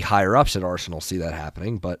the higher-ups at Arsenal see that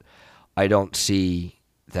happening, but I don't see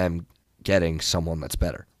them getting someone that's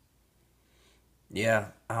better. Yeah,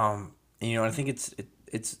 I think it's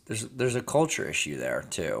there's a culture issue there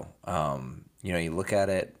too. You look at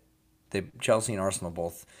it, Chelsea and Arsenal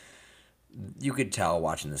both. You could tell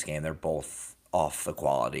watching this game, they're both off the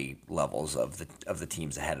quality levels of the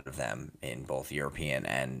teams ahead of them in both European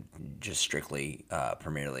and just strictly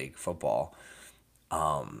Premier League football.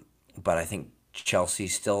 But I think Chelsea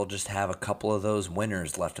still just have a couple of those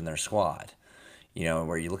winners left in their squad.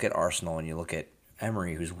 Where you look at Arsenal and you look at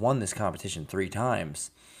Emery, who's won this competition 3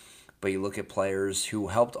 times, but you look at players who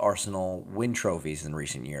helped Arsenal win trophies in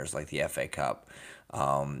recent years, like the FA Cup.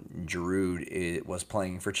 Giroud was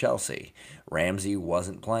playing for Chelsea. Ramsey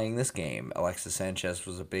wasn't playing this game. Alexis Sanchez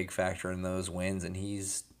was a big factor in those wins, and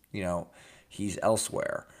he's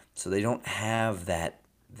elsewhere. So they don't have that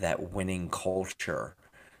winning culture.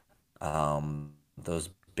 Those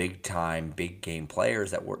big time, big game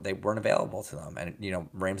players they weren't available to them. And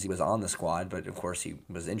Ramsey was on the squad, but of course he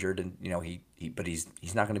was injured, and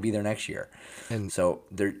he's not going to be there next year. And so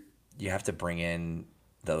you have to bring in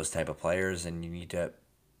those type of players, and you need to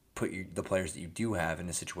put the players that you do have in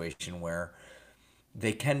a situation where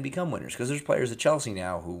they can become winners. Because there's players at Chelsea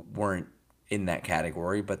now who weren't in that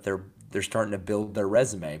category, but they're starting to build their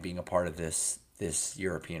resume being a part of this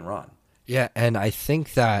European run. Yeah, and I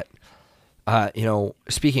think that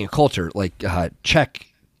speaking of culture, like Cech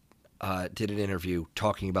did an interview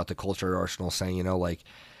talking about the culture at Arsenal, saying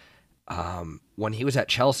when he was at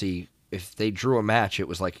Chelsea, if they drew a match, it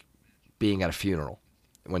was like being at a funeral.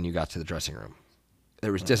 When you got to the dressing room,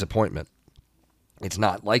 there was disappointment. It's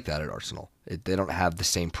not like that at Arsenal. They don't have the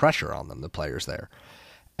same pressure on them, the players there.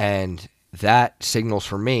 And that signals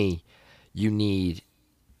for me you need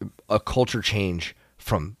a culture change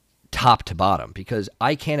from top to bottom, because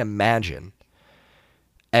I can't imagine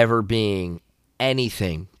ever being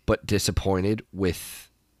anything but disappointed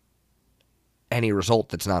with any result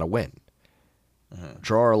that's not a win.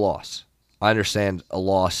 Draw or loss. I understand a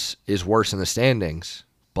loss is worse in the standings,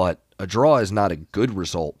 but a draw is not a good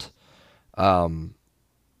result 9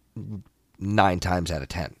 times out of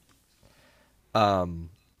 10.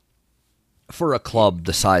 For a club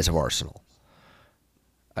the size of Arsenal,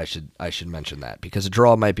 I should mention that, because a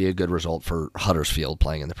draw might be a good result for Huddersfield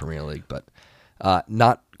playing in the Premier League, but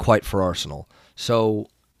not quite for Arsenal. So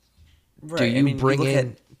do you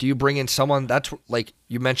bring in someone that's like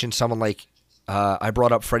you mentioned, someone like I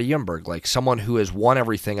brought up Freddie Ljungberg, like someone who has won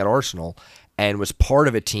everything at Arsenal and was part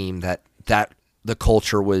of a team that the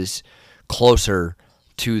culture was closer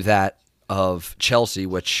to that of Chelsea,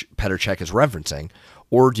 which Petr Cech is referencing?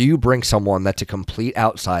 Or do you bring someone that's a complete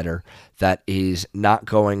outsider that is not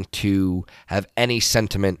going to have any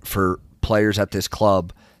sentiment for players at this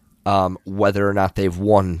club, whether or not they've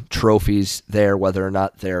won trophies there, whether or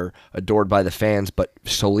not they're adored by the fans, but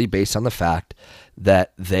solely based on the fact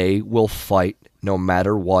that they will fight no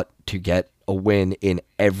matter what to get a win in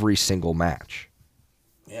every single match?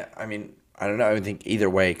 Yeah, I don't know. I think either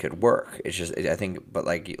way could work. It's just, I think, but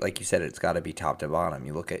like you said, it's got to be top to bottom.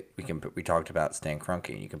 You look at, we talked about Stan Kroenke,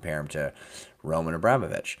 and you compare him to Roman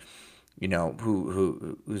Abramovich,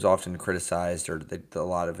 who's often criticized, or a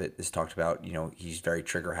lot of it is talked about. He's very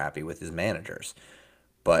trigger happy with his managers,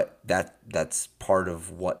 but that's part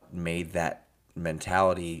of what made that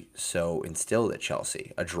mentality so instilled at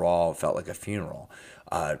Chelsea. A draw felt like a funeral.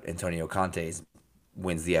 Antonio Conte's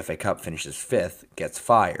wins the FA Cup, finishes fifth, gets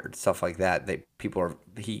fired, stuff like that.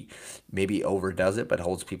 He maybe overdoes it, but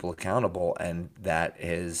holds people accountable, and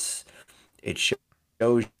it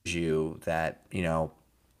shows you that,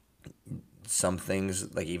 some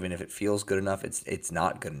things, like, even if it feels good enough, it's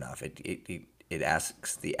not good enough. It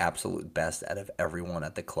asks the absolute best out of everyone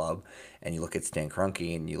at the club. And you look at Stan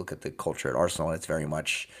Kroenke and you look at the culture at Arsenal, and it's very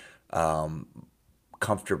much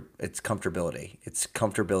it's comfortability. It's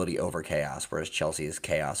comfortability over chaos, whereas Chelsea is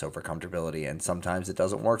chaos over comfortability. And sometimes it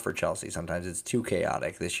doesn't work for Chelsea. Sometimes it's too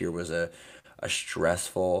chaotic. This year was a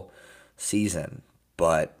stressful season,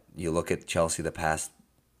 but you look at Chelsea the past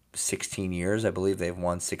 16 years, I believe they've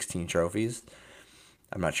won 16 trophies.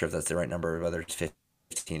 I'm not sure if that's the right number, whether it's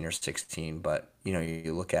 15 or 16, but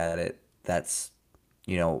you look at it, that's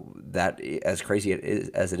that, as crazy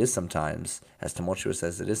as it is sometimes, as tumultuous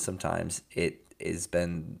as it is sometimes, it has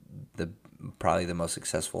been probably the most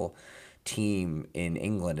successful team in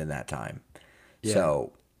England in that time. Yeah.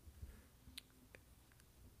 So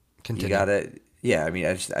Continue. you gotta, yeah. I mean,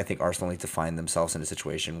 I think Arsenal need to find themselves in a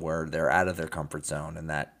situation where they're out of their comfort zone, and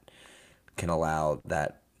that can allow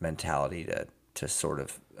that mentality to sort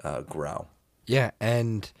of grow. Yeah,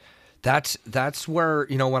 and that's where,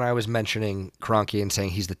 when I was mentioning Kroenke and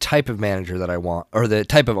saying he's the type of manager that I want, or the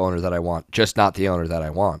type of owner that I want, just not the owner that I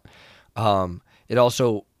want. It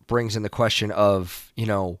also brings in the question of,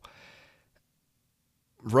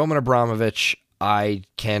 Roman Abramovich. I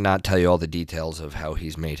cannot tell you all the details of how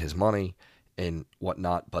he's made his money and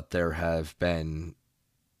whatnot, but there have been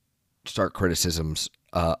stark criticisms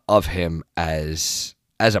of him as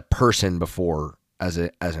a person before as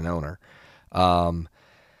an owner.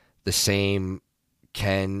 The same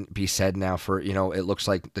can be said now for, it looks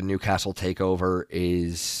like the Newcastle takeover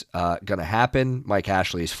is going to happen. Mike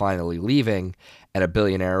Ashley is finally leaving, and a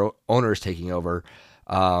billionaire owner is taking over,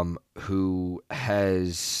 who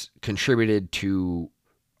has contributed to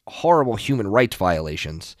horrible human rights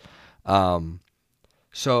violations.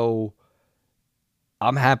 So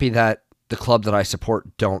I'm happy that the club that I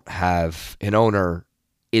support don't have an owner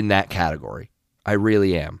in that category. I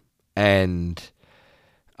really am. And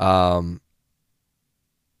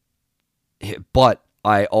but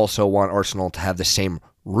I also want Arsenal to have the same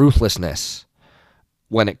ruthlessness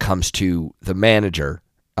when it comes to the manager.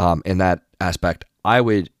 In that aspect, I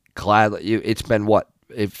would gladly. It's been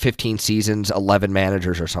 15 seasons, 11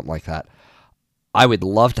 managers, or something like that. I would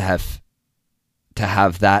love to have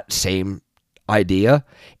that same idea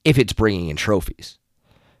if it's bringing in trophies,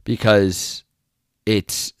 because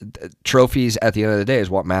it's trophies at the end of the day is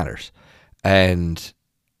what matters. And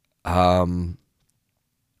it's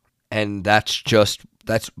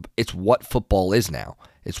what football is now.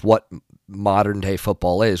 It's what modern day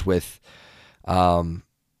football is with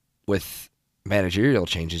managerial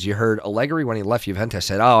changes. You heard Allegri when he left Juventus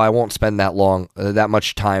said, "Oh, I won't spend that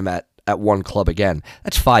much time at one club again."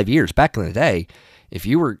 That's 5 years. Back in the day, if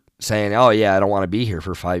you were saying, "Oh yeah, I don't want to be here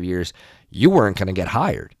for 5 years," you weren't going to get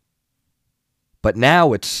hired. But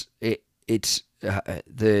now it's the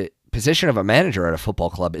position of a manager at a football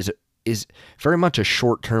club is very much a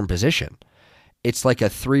short-term position. It's like a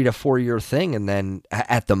 3 to 4 year thing, and then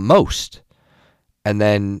at the most, and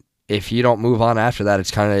then if you don't move on after that, it's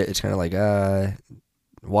kind of like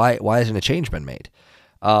why hasn't a change been made?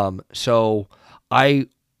 So I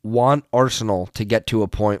want Arsenal to get to a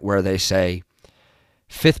point where they say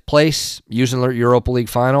 5th place using the Europa League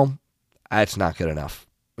final, that's not good enough.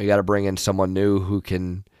 We got to bring in someone new who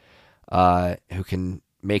can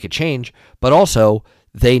make a change, but also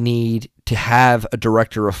they need to have a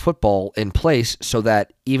director of football in place so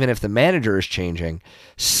that even if the manager is changing,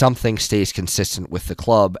 something stays consistent with the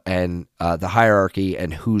club and the hierarchy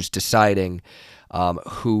and who's deciding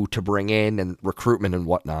who to bring in and recruitment and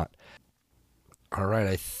whatnot. All right,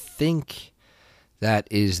 I think that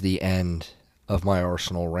is the end of my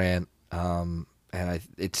Arsenal rant.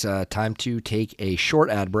 It's time to take a short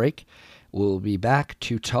ad break. We'll be back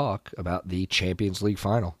to talk about the Champions League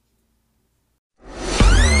final.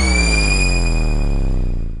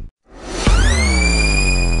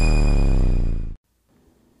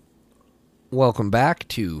 Welcome back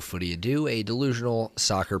to Footy Ado, a delusional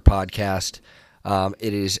soccer podcast.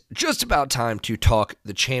 It is just about time to talk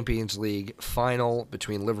the Champions League final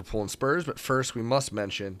between Liverpool and Spurs, but first we must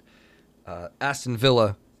mention Aston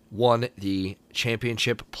Villa won the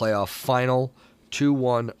championship playoff final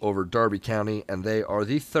 2-1 over Derby County, and they are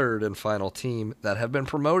the third and final team that have been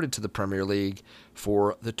promoted to the Premier League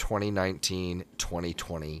for the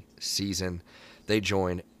 2019-2020 season. They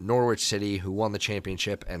join Norwich City, who won the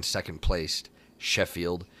championship, and second-placed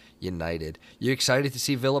Sheffield United. You excited to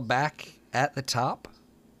see Villa back at the top?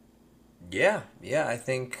 Yeah. I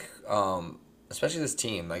think, especially this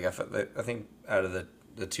team. Like I think out of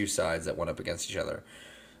the two sides that went up against each other,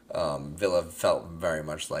 Villa felt very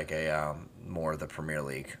much like a more the Premier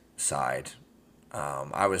League side.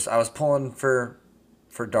 I was pulling for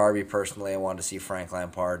Derby personally. I wanted to see Frank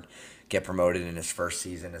Lampard get promoted in his first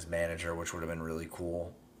season as manager, which would have been really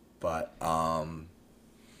cool. But John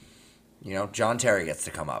Terry gets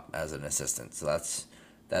to come up as an assistant, so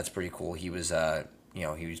that's pretty cool. He was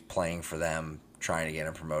he was playing for them, trying to get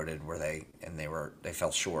him promoted, where they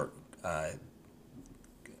fell short.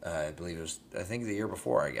 I believe it was, I think, the year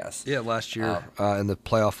before, I guess. Yeah, last year in the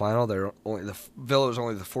playoff final, Villa was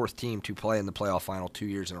only the fourth team to play in the playoff final 2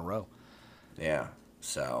 years in a row. Yeah,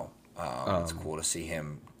 so it's cool to see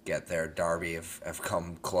him get there. Derby have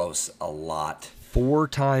come close a lot. 4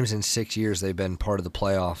 times in 6 years they've been part of the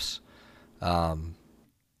playoffs.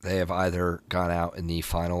 They have either gone out in the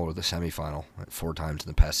final or the semifinal 4 times in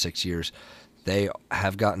the past 6 years. They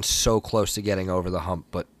have gotten so close to getting over the hump,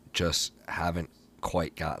 but just haven't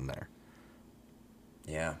quite gotten there.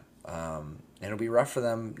 Yeah, it'll be rough for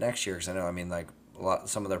them next year because I know, I mean, like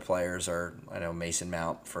some of their players are. I know Mason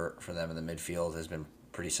Mount for them in the midfield has been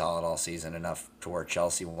pretty solid all season, enough to where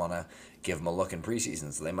Chelsea want to give him a look in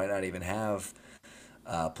preseason. So they might not even have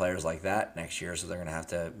players like that next year. So they're going to have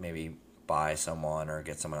to maybe buy someone or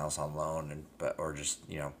get someone else on loan, or just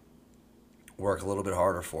work a little bit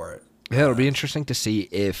harder for it. Yeah, it'll be interesting to see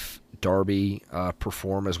if Derby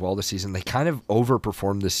perform as well this season. They kind of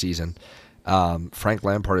overperformed this season. Frank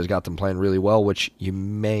Lampard has got them playing really well, which you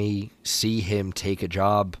may see him take a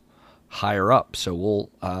job higher up. So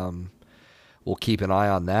we'll keep an eye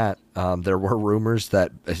on that. There were rumors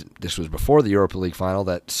that this was before the Europa League final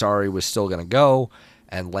that Sarri was still going to go,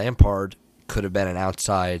 and Lampard could have been an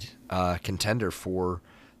outside contender for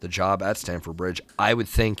the job at Stamford Bridge. I would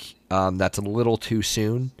think that's a little too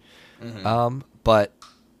soon. But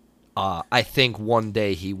I think one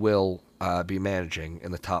day he will be managing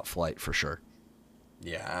in the top flight for sure.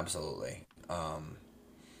 Yeah, absolutely.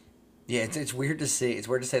 It's weird to see. It's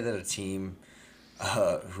weird to say that a team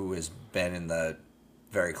who has been in the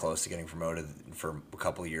very close to getting promoted for a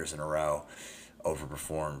couple of years in a row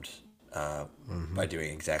overperformed by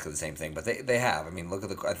doing exactly the same thing. But they have. I mean, look at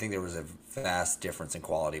I think there was a vast difference in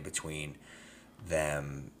quality between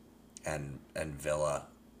them and Villa.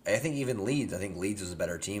 I think even Leeds. I think Leeds was a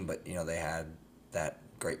better team, but they had that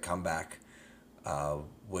great comeback,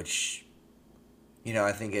 which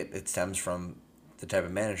I think it stems from the type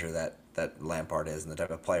of manager that Lampard is and the type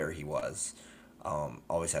of player he was.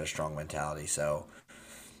 Always had a strong mentality. So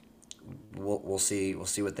we'll see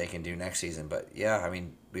what they can do next season. But yeah, I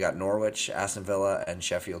mean, we got Norwich, Aston Villa, and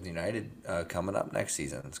Sheffield United coming up next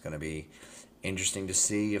season. It's going to be interesting to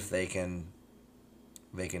see if they can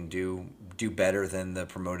do better than the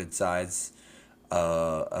promoted sides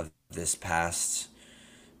of this past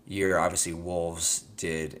year. Obviously, Wolves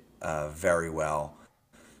did very well,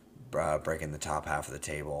 breaking the top half of the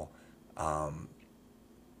table.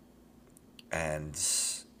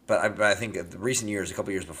 But I think the recent years, a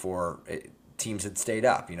couple years before, teams had stayed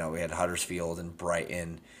up. We had Huddersfield and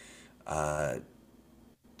Brighton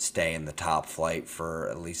stay in the top flight for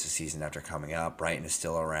at least a season after coming up. Brighton is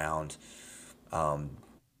still around.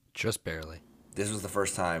 Just barely. This was the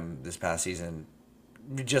first time this past season,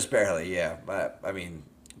 just barely, yeah. But I mean,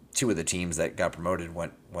 2 of the teams that got promoted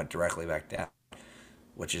went directly back down,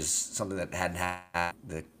 which is something that hadn't happened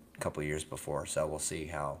the couple of years before. So we'll see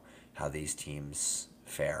how these teams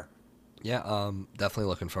fare. Yeah, definitely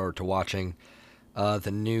looking forward to watching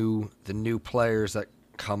the new players that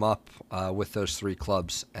come up with those 3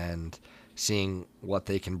 clubs and seeing what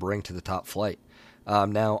they can bring to the top flight.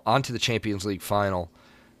 Now on to the Champions League final.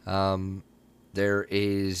 There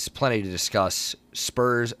is plenty to discuss.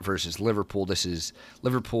 Spurs versus Liverpool. This is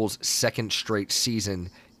Liverpool's second straight season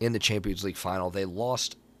in the Champions League final. They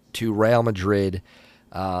lost to Real Madrid.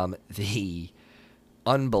 The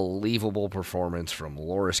unbelievable performance from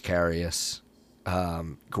Loris Karius,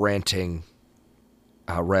 granting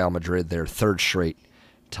Real Madrid their third straight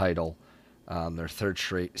title, their third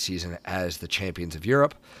straight season as the champions of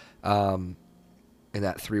Europe. In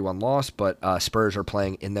that 3-1 loss, but Spurs are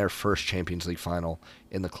playing in their first Champions League final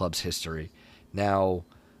in the club's history. Now,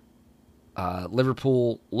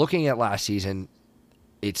 Liverpool, looking at last season,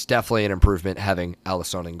 it's definitely an improvement having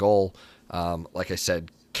Alisson in goal. Like I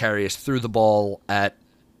said, Karius threw the ball at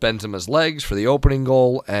Benzema's legs for the opening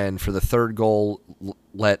goal, and for the third goal,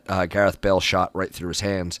 let Gareth Bale shot right through his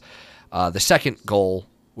hands. The second goal,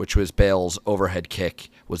 which was Bale's overhead kick,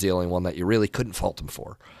 was the only one that you really couldn't fault him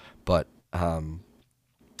for. But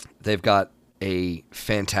they've got a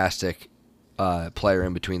fantastic player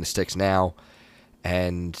in between the sticks now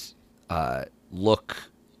and look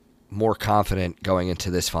more confident going into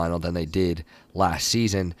this final than they did last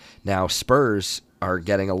season. Now Spurs are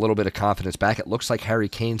getting a little bit of confidence back. It looks like Harry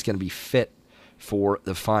Kane's going to be fit for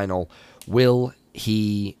the final. Will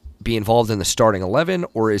he be involved in the starting 11,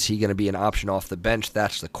 or is he going to be an option off the bench?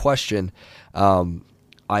 That's the question.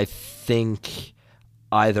 I think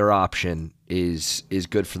either option is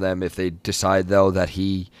good for them. If they decide, though, that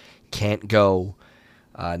he can't go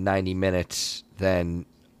 90 minutes, then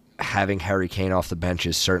having Harry Kane off the bench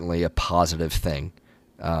is certainly a positive thing.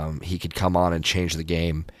 He could come on and change the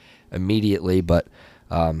game immediately, but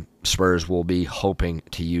Spurs will be hoping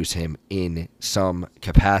to use him in some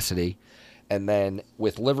capacity. And then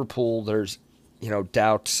with Liverpool, there's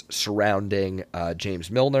doubts surrounding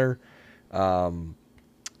James Milner. Naby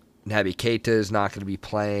Keita is not going to be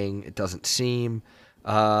playing. It doesn't seem,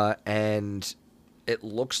 and it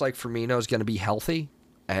looks like Firmino is going to be healthy.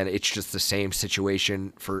 And it's just the same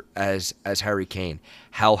situation as Harry Kane.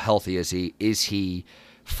 How healthy is he? Is he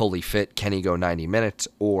fully fit? Can he go 90 minutes,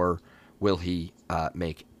 or will he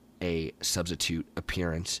make a substitute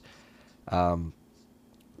appearance?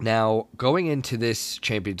 Now, going into this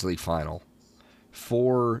Champions League final,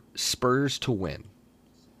 for Spurs to win,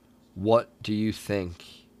 what do you think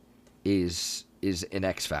is an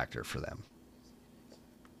X factor for them?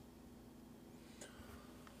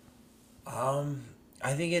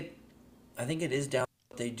 I think it is down to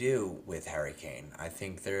what they do with Harry Kane. I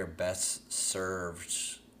think they're best served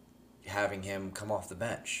having him come off the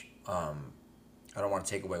bench. I don't want to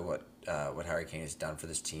take away what Harry Kane has done for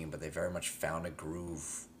this team, but they very much found a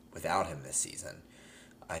groove without him this season.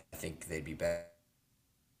 I think they'd be better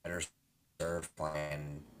served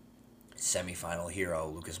playing semifinal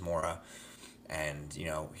hero Lucas Moura and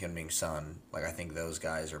Heung-min Son. Like, I think those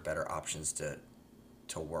guys are better options to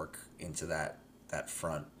work into that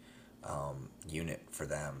front unit for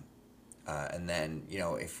them. And then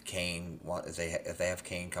if if they have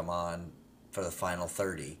Kane come on for the final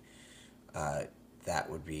 30, that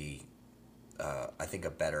would be I think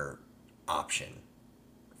a better option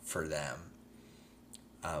for them.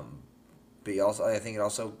 But I think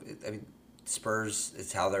Spurs,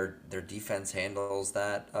 it's how their defense handles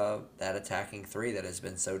that attacking three that has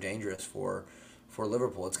been so dangerous for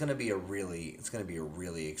Liverpool. It's going to be a really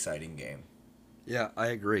exciting game. Yeah, I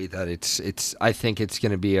agree that it's. I think it's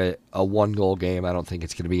going to be a 1-goal game. I don't think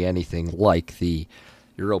it's going to be anything like the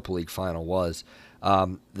Europa League final was.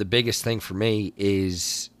 The biggest thing for me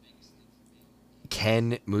is,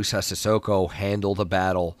 can Moussa Sissoko handle the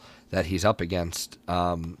battle that he's up against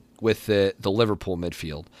with the Liverpool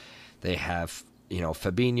midfield? They have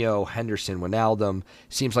Fabinho, Henderson, Wijnaldum.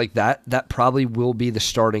 Seems like that probably will be the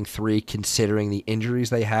starting three, considering the injuries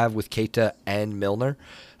they have with Keita and Milner.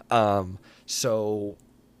 So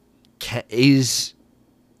is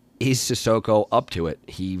Sissoko up to it?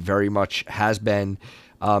 He very much has been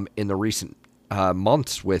in the recent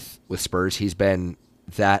months with Spurs. He's been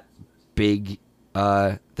that big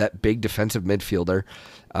defensive midfielder.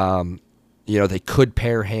 They could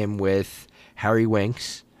pair him with Harry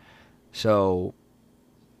Winks. So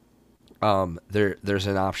there's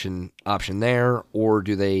an option there, or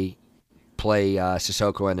do they play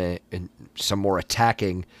Sissoko in some more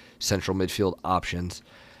attacking central midfield options?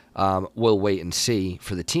 We'll wait and see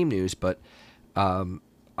for the team news, but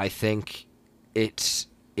I think it's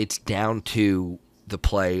down to the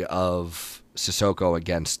play of Sissoko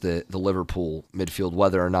against the Liverpool midfield,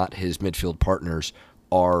 whether or not his midfield partners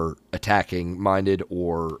are attacking minded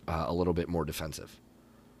or a little bit more defensive.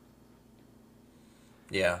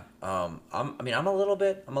 Yeah, I'm a little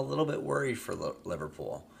bit worried for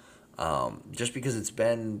Liverpool, just because it's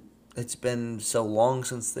been so long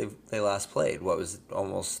since they last played. What was it,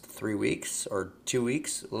 almost 3 weeks or 2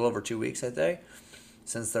 weeks? A little over 2 weeks, I'd say,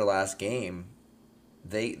 since their last game.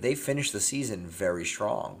 They finished the season very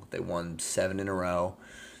strong. They won 7 in a row.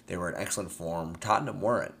 They were in excellent form. Tottenham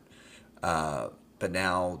weren't. But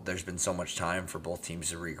now there's been so much time for both teams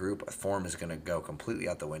to regroup. Form is going to go completely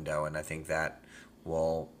out the window, and I think that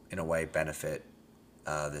will, in a way, benefit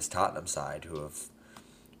this Tottenham side, who have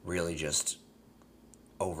really just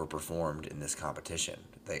overperformed in this competition.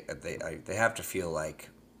 They have to feel like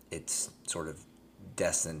it's sort of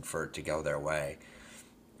destined for it to go their way,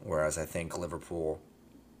 whereas I think Liverpool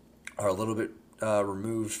are a little bit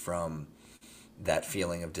removed from that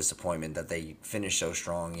feeling of disappointment that they finished so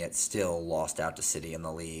strong yet still lost out to City in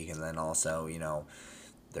the league, and then also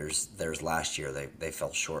there's last year they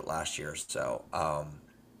fell short last year. So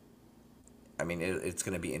it's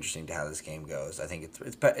going to be interesting to how this game goes. I think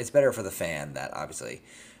it's better for the fan that obviously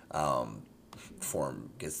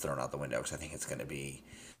form gets thrown out the window because I think it's going to be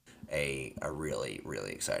a really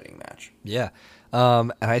really exciting match. Yeah,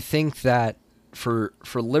 and I think that for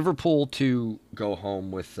Liverpool to go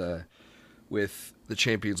home with the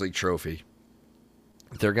Champions League trophy,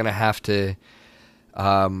 they're going to have to.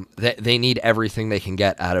 They need everything they can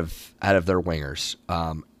get out of their wingers.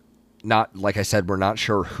 Not like I said, we're not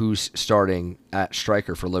sure who's starting at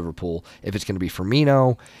striker for Liverpool. If it's going to be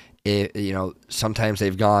Firmino, sometimes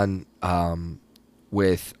they've gone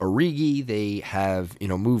with Origi. They have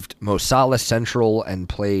moved Mo Salah central and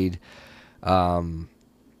played Shaqiri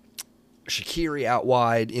out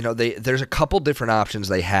wide. There's a couple different options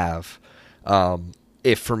they have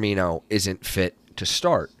if Firmino isn't fit to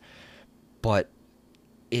start, but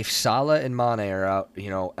if Salah and Mane are out,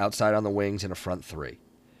 outside on the wings in a front three,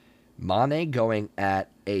 Mane going at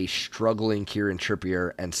a struggling Kieran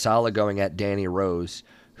Trippier and Salah going at Danny Rose,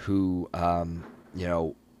 who,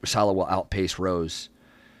 Salah will outpace Rose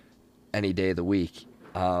any day of the week.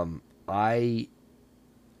 I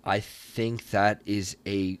think that is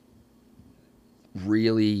a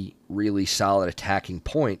really, really solid attacking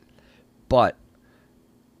point, but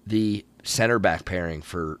the center back pairing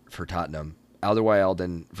for Tottenham, Alderweireld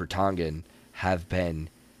and Vertonghen, have been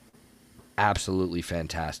absolutely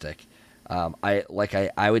fantastic.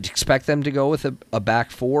 I would expect them to go with a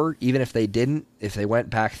back four, even if they didn't. If they went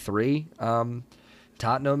back three,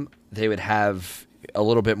 Tottenham, they would have a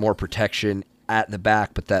little bit more protection at the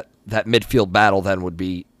back, but that midfield battle then would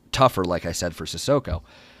be tougher, like I said, for Sissoko.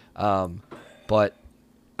 But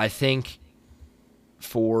I think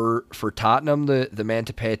for Tottenham, the man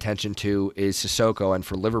to pay attention to is Sissoko, and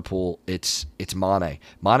for Liverpool, it's Mane.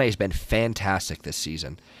 Mane has been fantastic this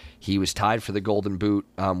season. He was tied for the Golden Boot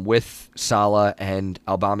with Salah and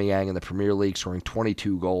Aubameyang in the Premier League, scoring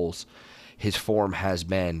 22 goals. His form has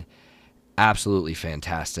been absolutely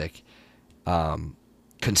fantastic,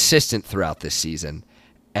 consistent throughout this season,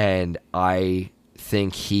 and I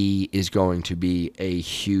think he is going to be a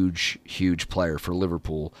huge, huge player for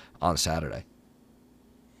Liverpool on Saturday.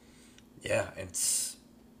 Yeah, it's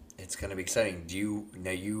going to be exciting.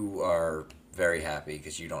 You are very happy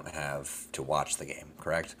because you don't have to watch the game,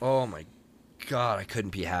 correct? Oh my God, I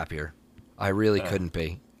couldn't be happier. I really couldn't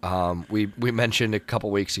be. We mentioned a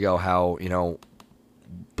couple weeks ago how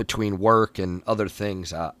between work and other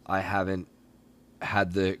things, I haven't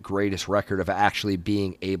had the greatest record of actually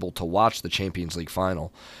being able to watch the Champions League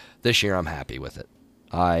final. This year, I'm happy with it.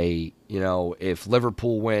 If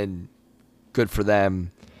Liverpool win, good for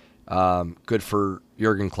them. Good for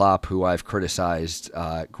Jurgen Klopp, who I've criticized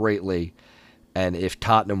greatly. And if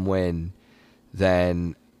Tottenham win,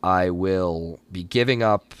 then I will be giving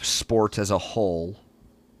up sports as a whole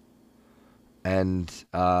and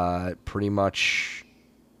pretty much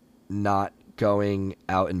not going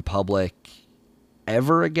out in public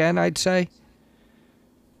ever again, I'd say.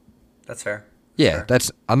 That's fair. Yeah, fair.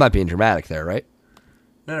 I'm not being dramatic there, right?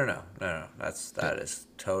 No. That is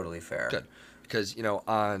totally fair. Good. Because,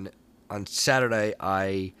 on Saturday,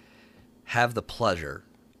 I have the pleasure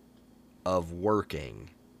of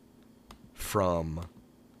working from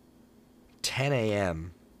 10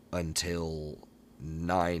 a.m. until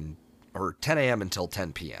 10 a.m. until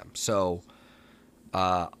 10 p.m. So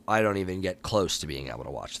I don't even get close to being able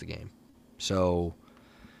to watch the game. So,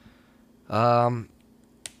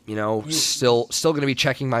 still going to be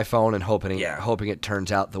checking my phone and hoping it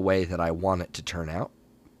turns out the way that I want it to turn out.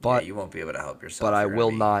 But you won't be able to help yourself. But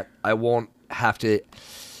I won't have to.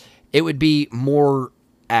 It would be more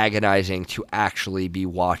agonizing to actually be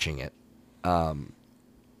watching it.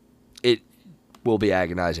 It will be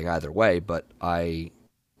agonizing either way, but I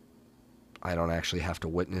don't actually have to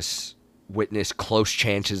witness close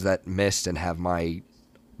chances that missed and have my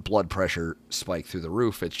blood pressure spike through the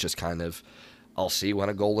roof. It's just kind of, I'll see when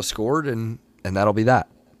a goal is scored, and that'll be that.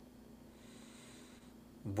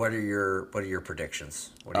 What are your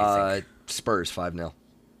predictions? What do you think? Spurs 5-0.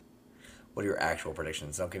 What are your actual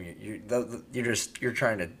predictions? Don't give me you're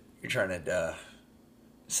trying to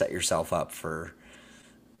set yourself up for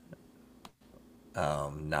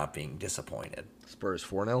not being disappointed. Spurs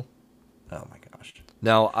 4-0. Oh my gosh.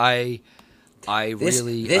 No,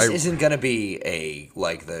 This isn't going to be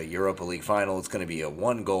like the Europa League final. It's going to be a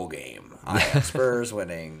 1-goal game. I have Spurs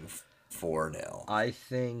winning 4-0. I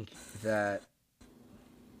think that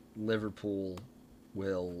Liverpool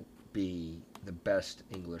will be the best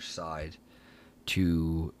English side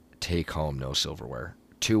to take home no silverware.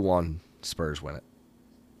 2-1, Spurs win it.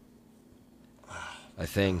 I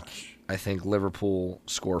think Liverpool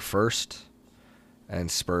score first,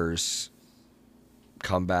 and Spurs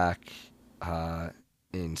come back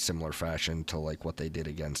in similar fashion to like what they did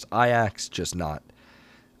against Ajax, just not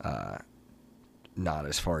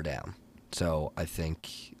as far down. So I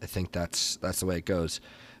think that's the way it goes.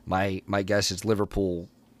 My guess is Liverpool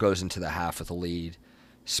goes into the half with a lead.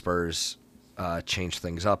 Spurs change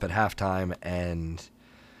things up at halftime, and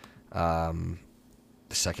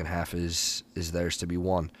the second half is theirs to be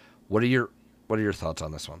won. What are your thoughts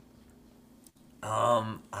on this one?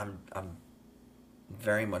 I'm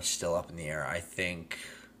very much still up in the air. I think.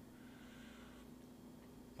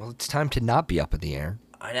 Well, it's time to not be up in the air.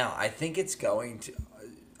 I know. I think it's going to.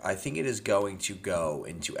 I think it is going to go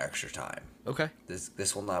into extra time. Okay.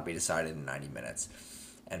 This will not be decided in 90 minutes.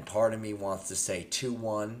 And part of me wants to say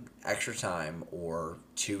 2-1 extra time or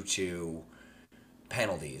 2-2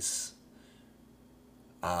 penalties.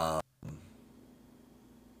 I'm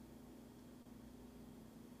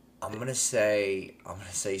gonna say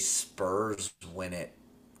Spurs win it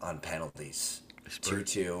on penalties.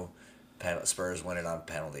 2-2. Spurs win it on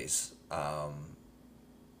penalties. I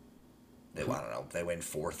don't know. They win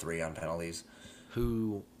 4-3 on penalties.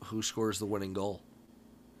 Who scores the winning goal?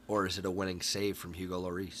 Or is it a winning save from Hugo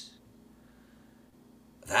Lloris?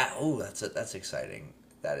 That's exciting.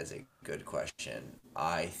 That is a good question.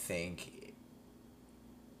 I think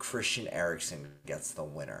Christian Eriksen gets the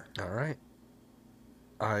winner. All right.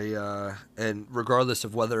 And regardless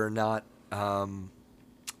of whether or not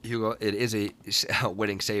Hugo, it is a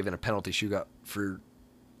winning save and a penalty shootout for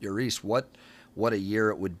Lloris. What a year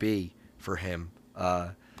it would be for him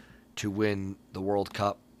to win the World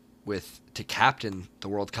Cup to captain the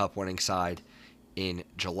World Cup winning side in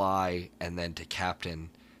July, and then to captain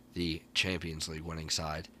the Champions League winning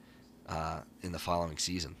side in the following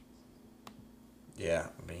season. Yeah,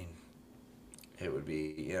 I mean, it would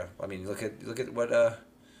be. Yeah, I mean, look at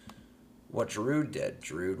what Giroud did.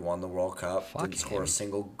 Giroud won the World Cup. Didn't score a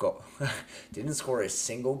single goal. Didn't score a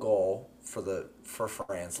single goal for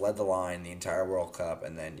France. Led the line the entire World Cup,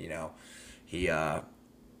 and then he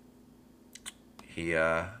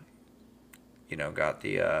got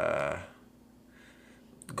the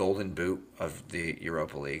golden boot of the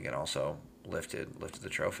Europa League, and also lifted the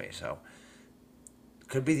trophy. So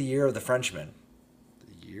could be the year of the Frenchman.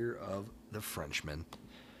 The year of the Frenchman.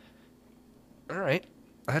 All right,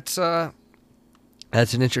 that's an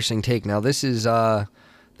interesting take. Now this is the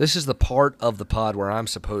part of the pod where I'm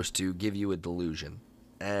supposed to give you a delusion,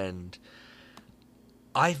 and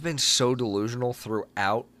I've been so delusional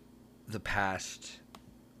throughout the past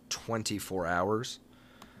 24 hours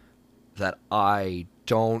that I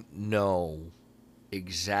don't know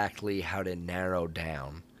exactly how to narrow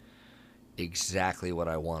down exactly what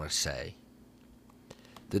I want to say.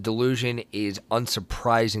 The delusion is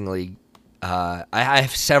unsurprisingly, I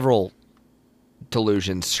have several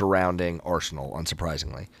delusions surrounding Arsenal,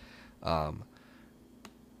 unsurprisingly.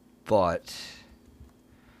 But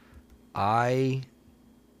I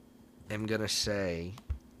am going to say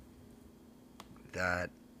that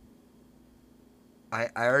I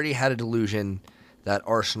already had a delusion that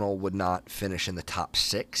Arsenal would not finish in the top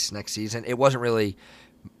 6 next season. It wasn't really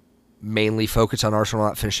mainly focused on Arsenal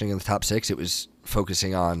not finishing in the top 6. It was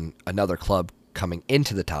focusing on another club coming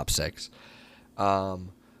into the top 6. But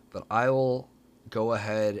I will go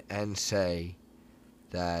ahead and say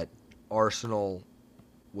that Arsenal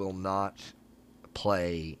will not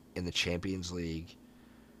play in the Champions League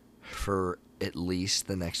for at least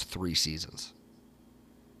the next 3 seasons.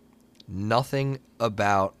 Nothing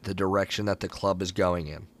about the direction that the club is going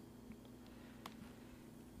in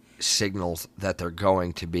signals that they're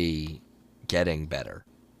going to be getting better.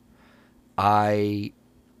 I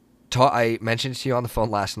mentioned to you on the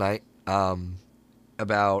phone last night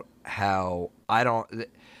about how I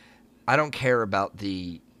don't care about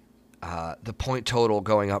the point total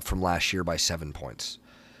going up from last year by 7 points.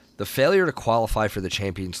 The failure to qualify for the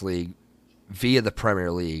Champions League via the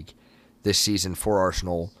Premier League this season for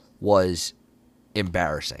Arsenal was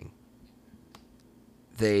embarrassing.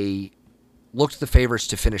 They looked the favorites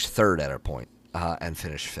to finish third at a point and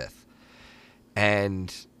finish fifth.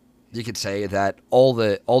 And you could say that all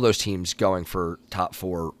those teams going for top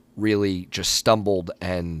 4 really just stumbled,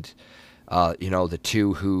 and the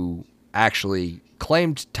 2 who actually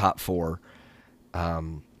claimed top 4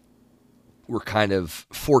 were kind of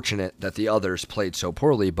fortunate that the others played so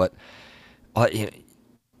poorly. But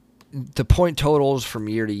the point totals from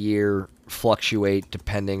year to year fluctuate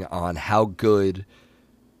depending on how good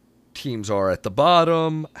teams are at the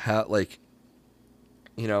bottom, how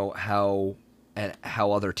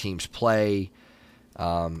other teams play,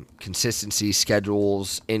 consistency,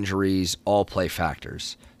 schedules, injuries, all play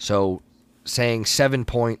factors. So saying 7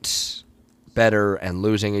 points better and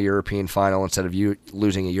losing a European final instead of you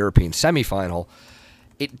losing a European semifinal,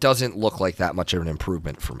 it doesn't look like that much of an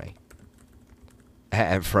improvement for me.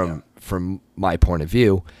 And from my point of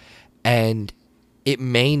view, and it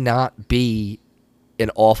may not be an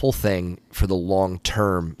awful thing for the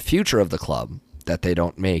long-term future of the club that they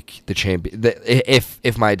don't make the champion.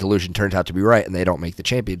 If my delusion turns out to be right and they don't make the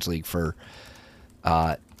Champions League for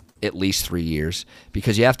at least 3 years,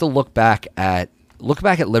 because you have to look back at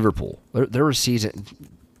Liverpool. There were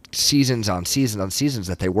seasons on seasons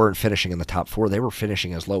that they weren't finishing in the top four. They were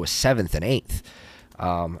finishing as low as 7th and 8th.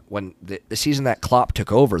 When the season that Klopp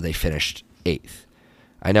took over, they finished 8th.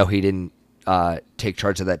 I know he didn't take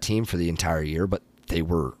charge of that team for the entire year, but they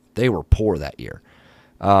were poor that year.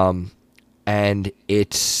 And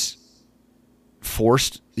it's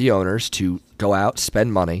forced the owners to go out,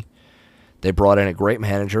 spend money. They brought in a great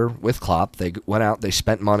manager with Klopp. They went out, they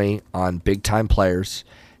spent money on big-time players,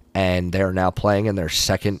 and they are now playing in their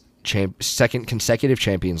second consecutive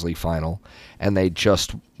Champions League final, and they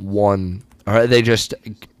just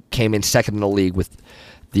came in second in the league with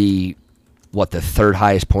the third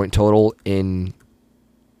highest point total in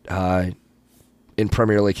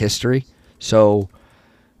Premier League history. So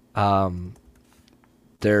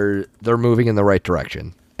they're moving in the right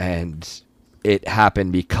direction, and it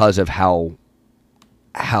happened because of how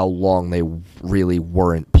long they really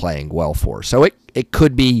weren't playing well for. So it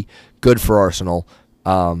could be good for Arsenal.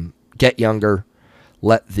 Get younger,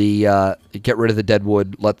 get rid of the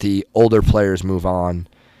deadwood, let the older players move on,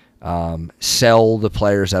 sell the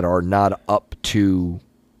players that are not up to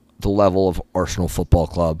the level of Arsenal Football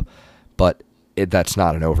Club, but that's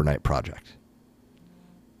not an overnight project.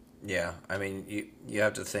 Yeah, I mean, you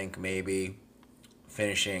have to think maybe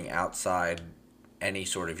finishing outside any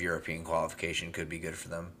sort of European qualification could be good for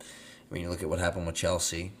them. I mean, you look at what happened with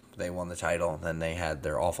Chelsea. They won the title, then they had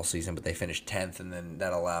their awful season, but they finished 10th, and then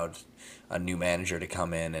that allowed a new manager to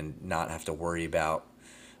come in and not have to worry about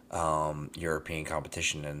European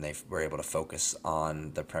competition, and they were able to focus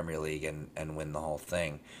on the Premier League and win the whole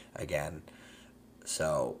thing again.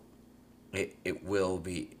 So it will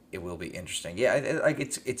be interesting. Yeah,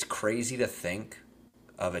 it's crazy to think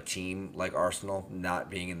of a team like Arsenal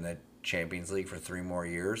not being in the Champions League for 3 more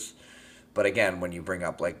years. But again, when you bring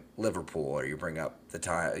up like Liverpool, or you bring up the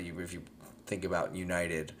time, if you think about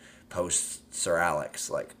United post Sir Alex,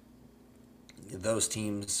 like those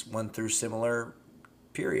teams went through similar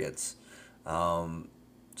periods.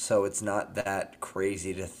 So it's not that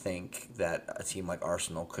crazy to think that a team like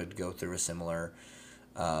Arsenal could go through a similar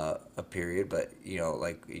a period. But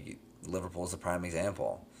like Liverpool is a prime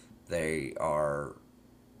example. They are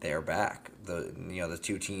back. The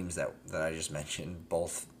two teams that I just mentioned,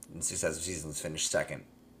 both in successive seasons, finished second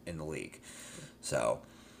in the league, so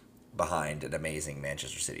behind an amazing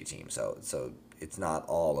Manchester City team. So it's not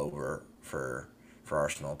all over for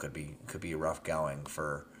Arsenal. Could be rough going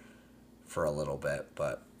for a little bit,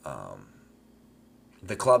 but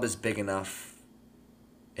the club is big enough.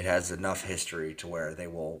 It has enough history to where they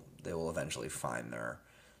will eventually find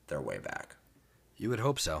their way back. You would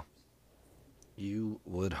hope so. You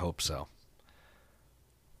would hope so.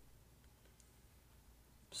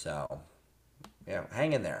 So, yeah,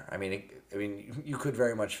 hang in there. I mean, you could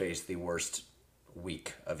very much face the worst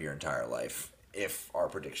week of your entire life if our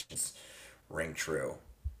predictions ring true.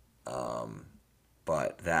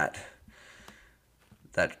 But that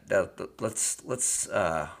let's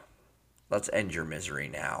end your misery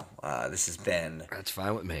now. This has been. That's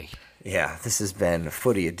fine with me. Yeah, this has been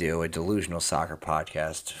Footy Ado, a delusional soccer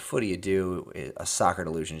podcast. Footy Ado, a soccer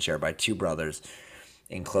delusion shared by two brothers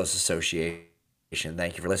in close association.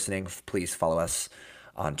 Thank you for listening. Please follow us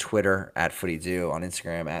on Twitter at Footy Ado, on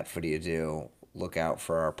Instagram at Footy Ado. Look out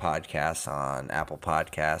for our podcasts on Apple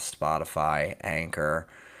Podcasts, Spotify, Anchor.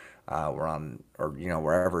 We're on, or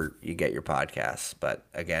wherever you get your podcasts. But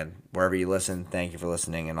again, wherever you listen, thank you for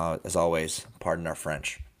listening. And as always, pardon our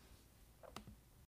French.